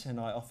night, and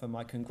I offer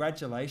my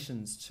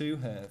congratulations to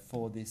her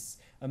for this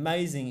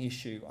amazing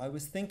issue. I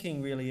was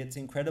thinking, really, it's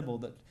incredible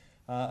that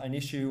an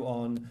issue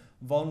on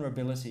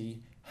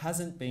vulnerability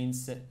hasn't been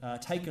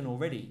taken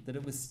already, that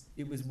it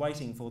was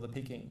waiting for the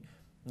picking.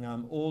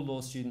 All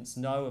law students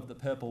know of the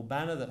purple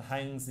banner that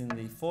hangs in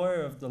the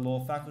foyer of the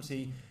law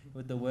faculty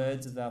with the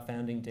words of our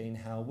founding Dean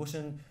Hal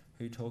Wooten,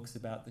 who talks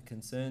about the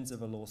concerns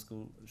of a law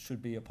school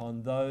should be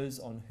upon those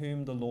on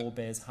whom the law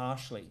bears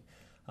harshly.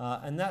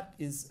 And that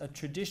is a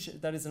tradition,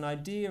 that is an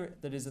idea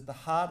that is at the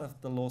heart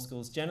of the law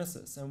school's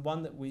genesis, and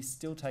one that we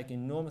still take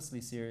enormously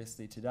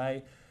seriously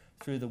today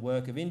through the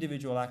work of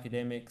individual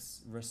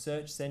academics,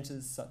 research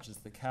centres such as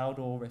the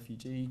Cawdor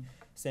Refugee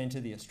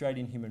Centre, the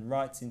Australian Human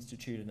Rights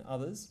Institute and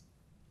others,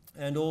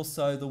 and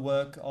also the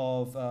work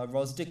of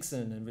Ros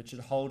Dixon and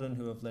Richard Holden,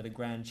 who have led a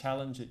grand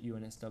challenge at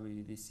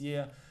UNSW this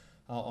year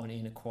on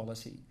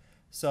inequality.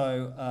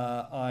 So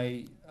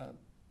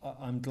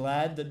I'm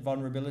glad that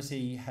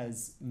vulnerability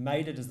has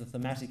made it as the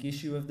thematic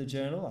issue of the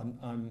journal.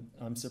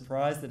 I'm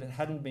surprised that it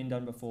hadn't been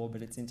done before,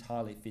 but it's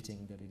entirely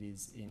fitting that it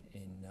is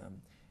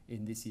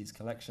in this year's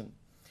collection.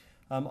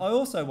 I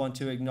also want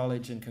to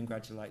acknowledge and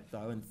congratulate,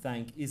 though, and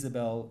thank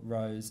Isabel,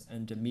 Rose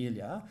and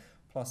Demelia,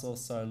 plus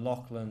also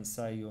Lachlan,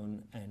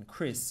 Sayun and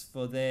Chris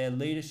for their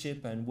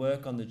leadership and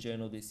work on the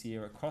journal this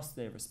year across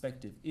their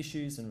respective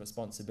issues and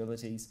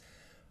responsibilities.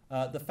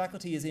 The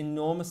faculty is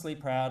enormously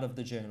proud of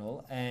the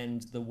journal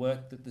and the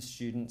work that the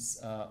students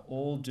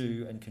all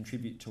do and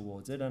contribute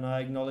towards it, and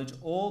I acknowledge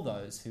all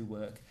those who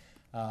work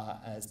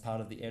as part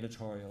of the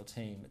editorial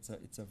team.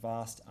 It's a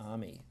vast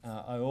army.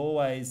 I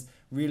always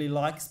really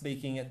like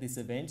speaking at this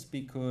event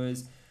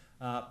because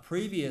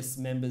previous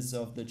members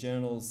of the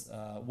journal's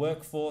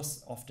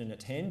workforce often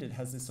attend. It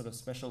has this sort of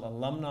special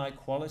alumni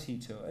quality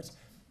to it.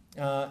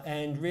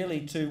 And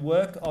really, to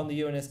work on the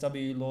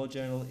UNSW Law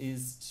Journal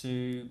is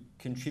to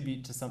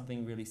contribute to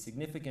something really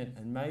significant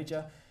and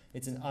major.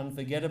 It's an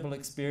unforgettable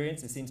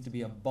experience. There seems to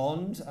be a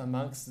bond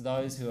amongst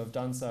those who have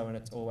done so, and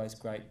it's always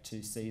great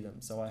to see them.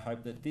 So I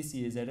hope that this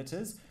year's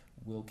editors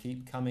will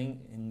keep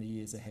coming in the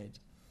years ahead.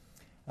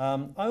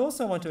 I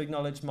also want to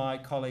acknowledge my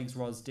colleagues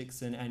Ros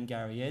Dixon and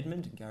Gary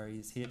Edmond, and Gary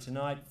is here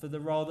tonight, for the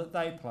role that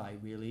they play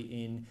really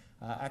in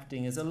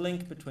acting as a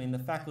link between the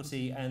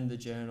faculty and the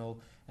journal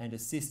and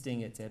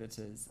assisting its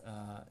editors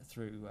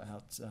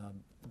throughout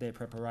their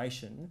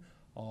preparation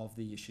of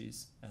the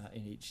issues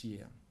in each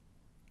year.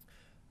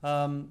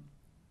 I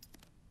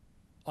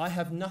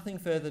have nothing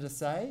further to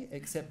say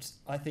except,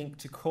 I think,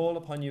 to call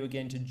upon you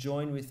again to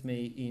join with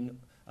me in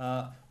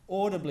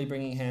audibly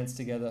bringing hands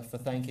together for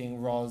thanking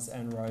Ros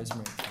and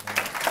Rosemary.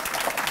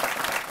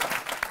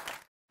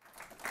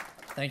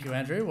 Thank you,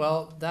 Andrew.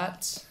 Well,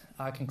 that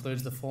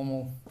concludes the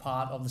formal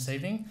part of this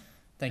evening.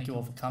 Thank you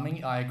all for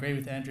coming. I agree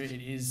with Andrew. It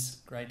is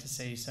great to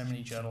see so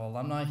many journal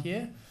alumni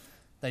here.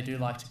 They do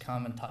like to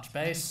come and touch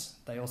base.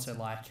 They also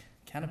like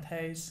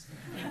canapes.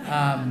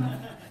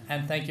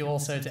 And thank you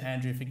also to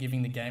Andrew for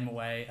giving the game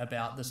away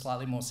about the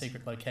slightly more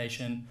secret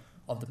location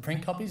of the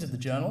print copies of the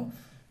journal.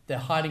 They're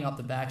hiding up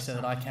the back so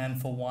that I can,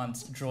 for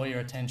once, draw your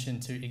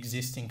attention to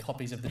existing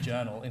copies of the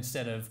journal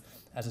instead of,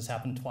 as has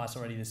happened twice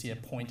already this year,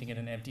 pointing at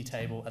an empty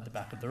table at the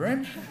back of the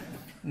room.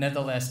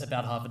 Nevertheless,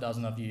 about half a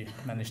dozen of you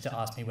managed to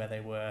ask me where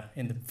they were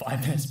in the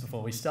 5 minutes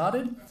before we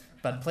started.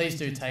 But please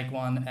do take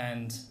one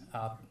and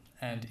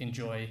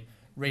enjoy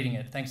reading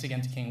it. Thanks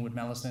again to Kingswood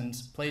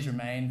Mallesons. Please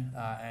remain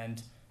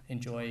and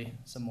enjoy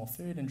some more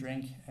food and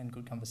drink and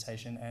good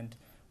conversation, and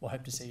we'll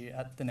hope to see you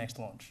at the next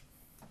launch.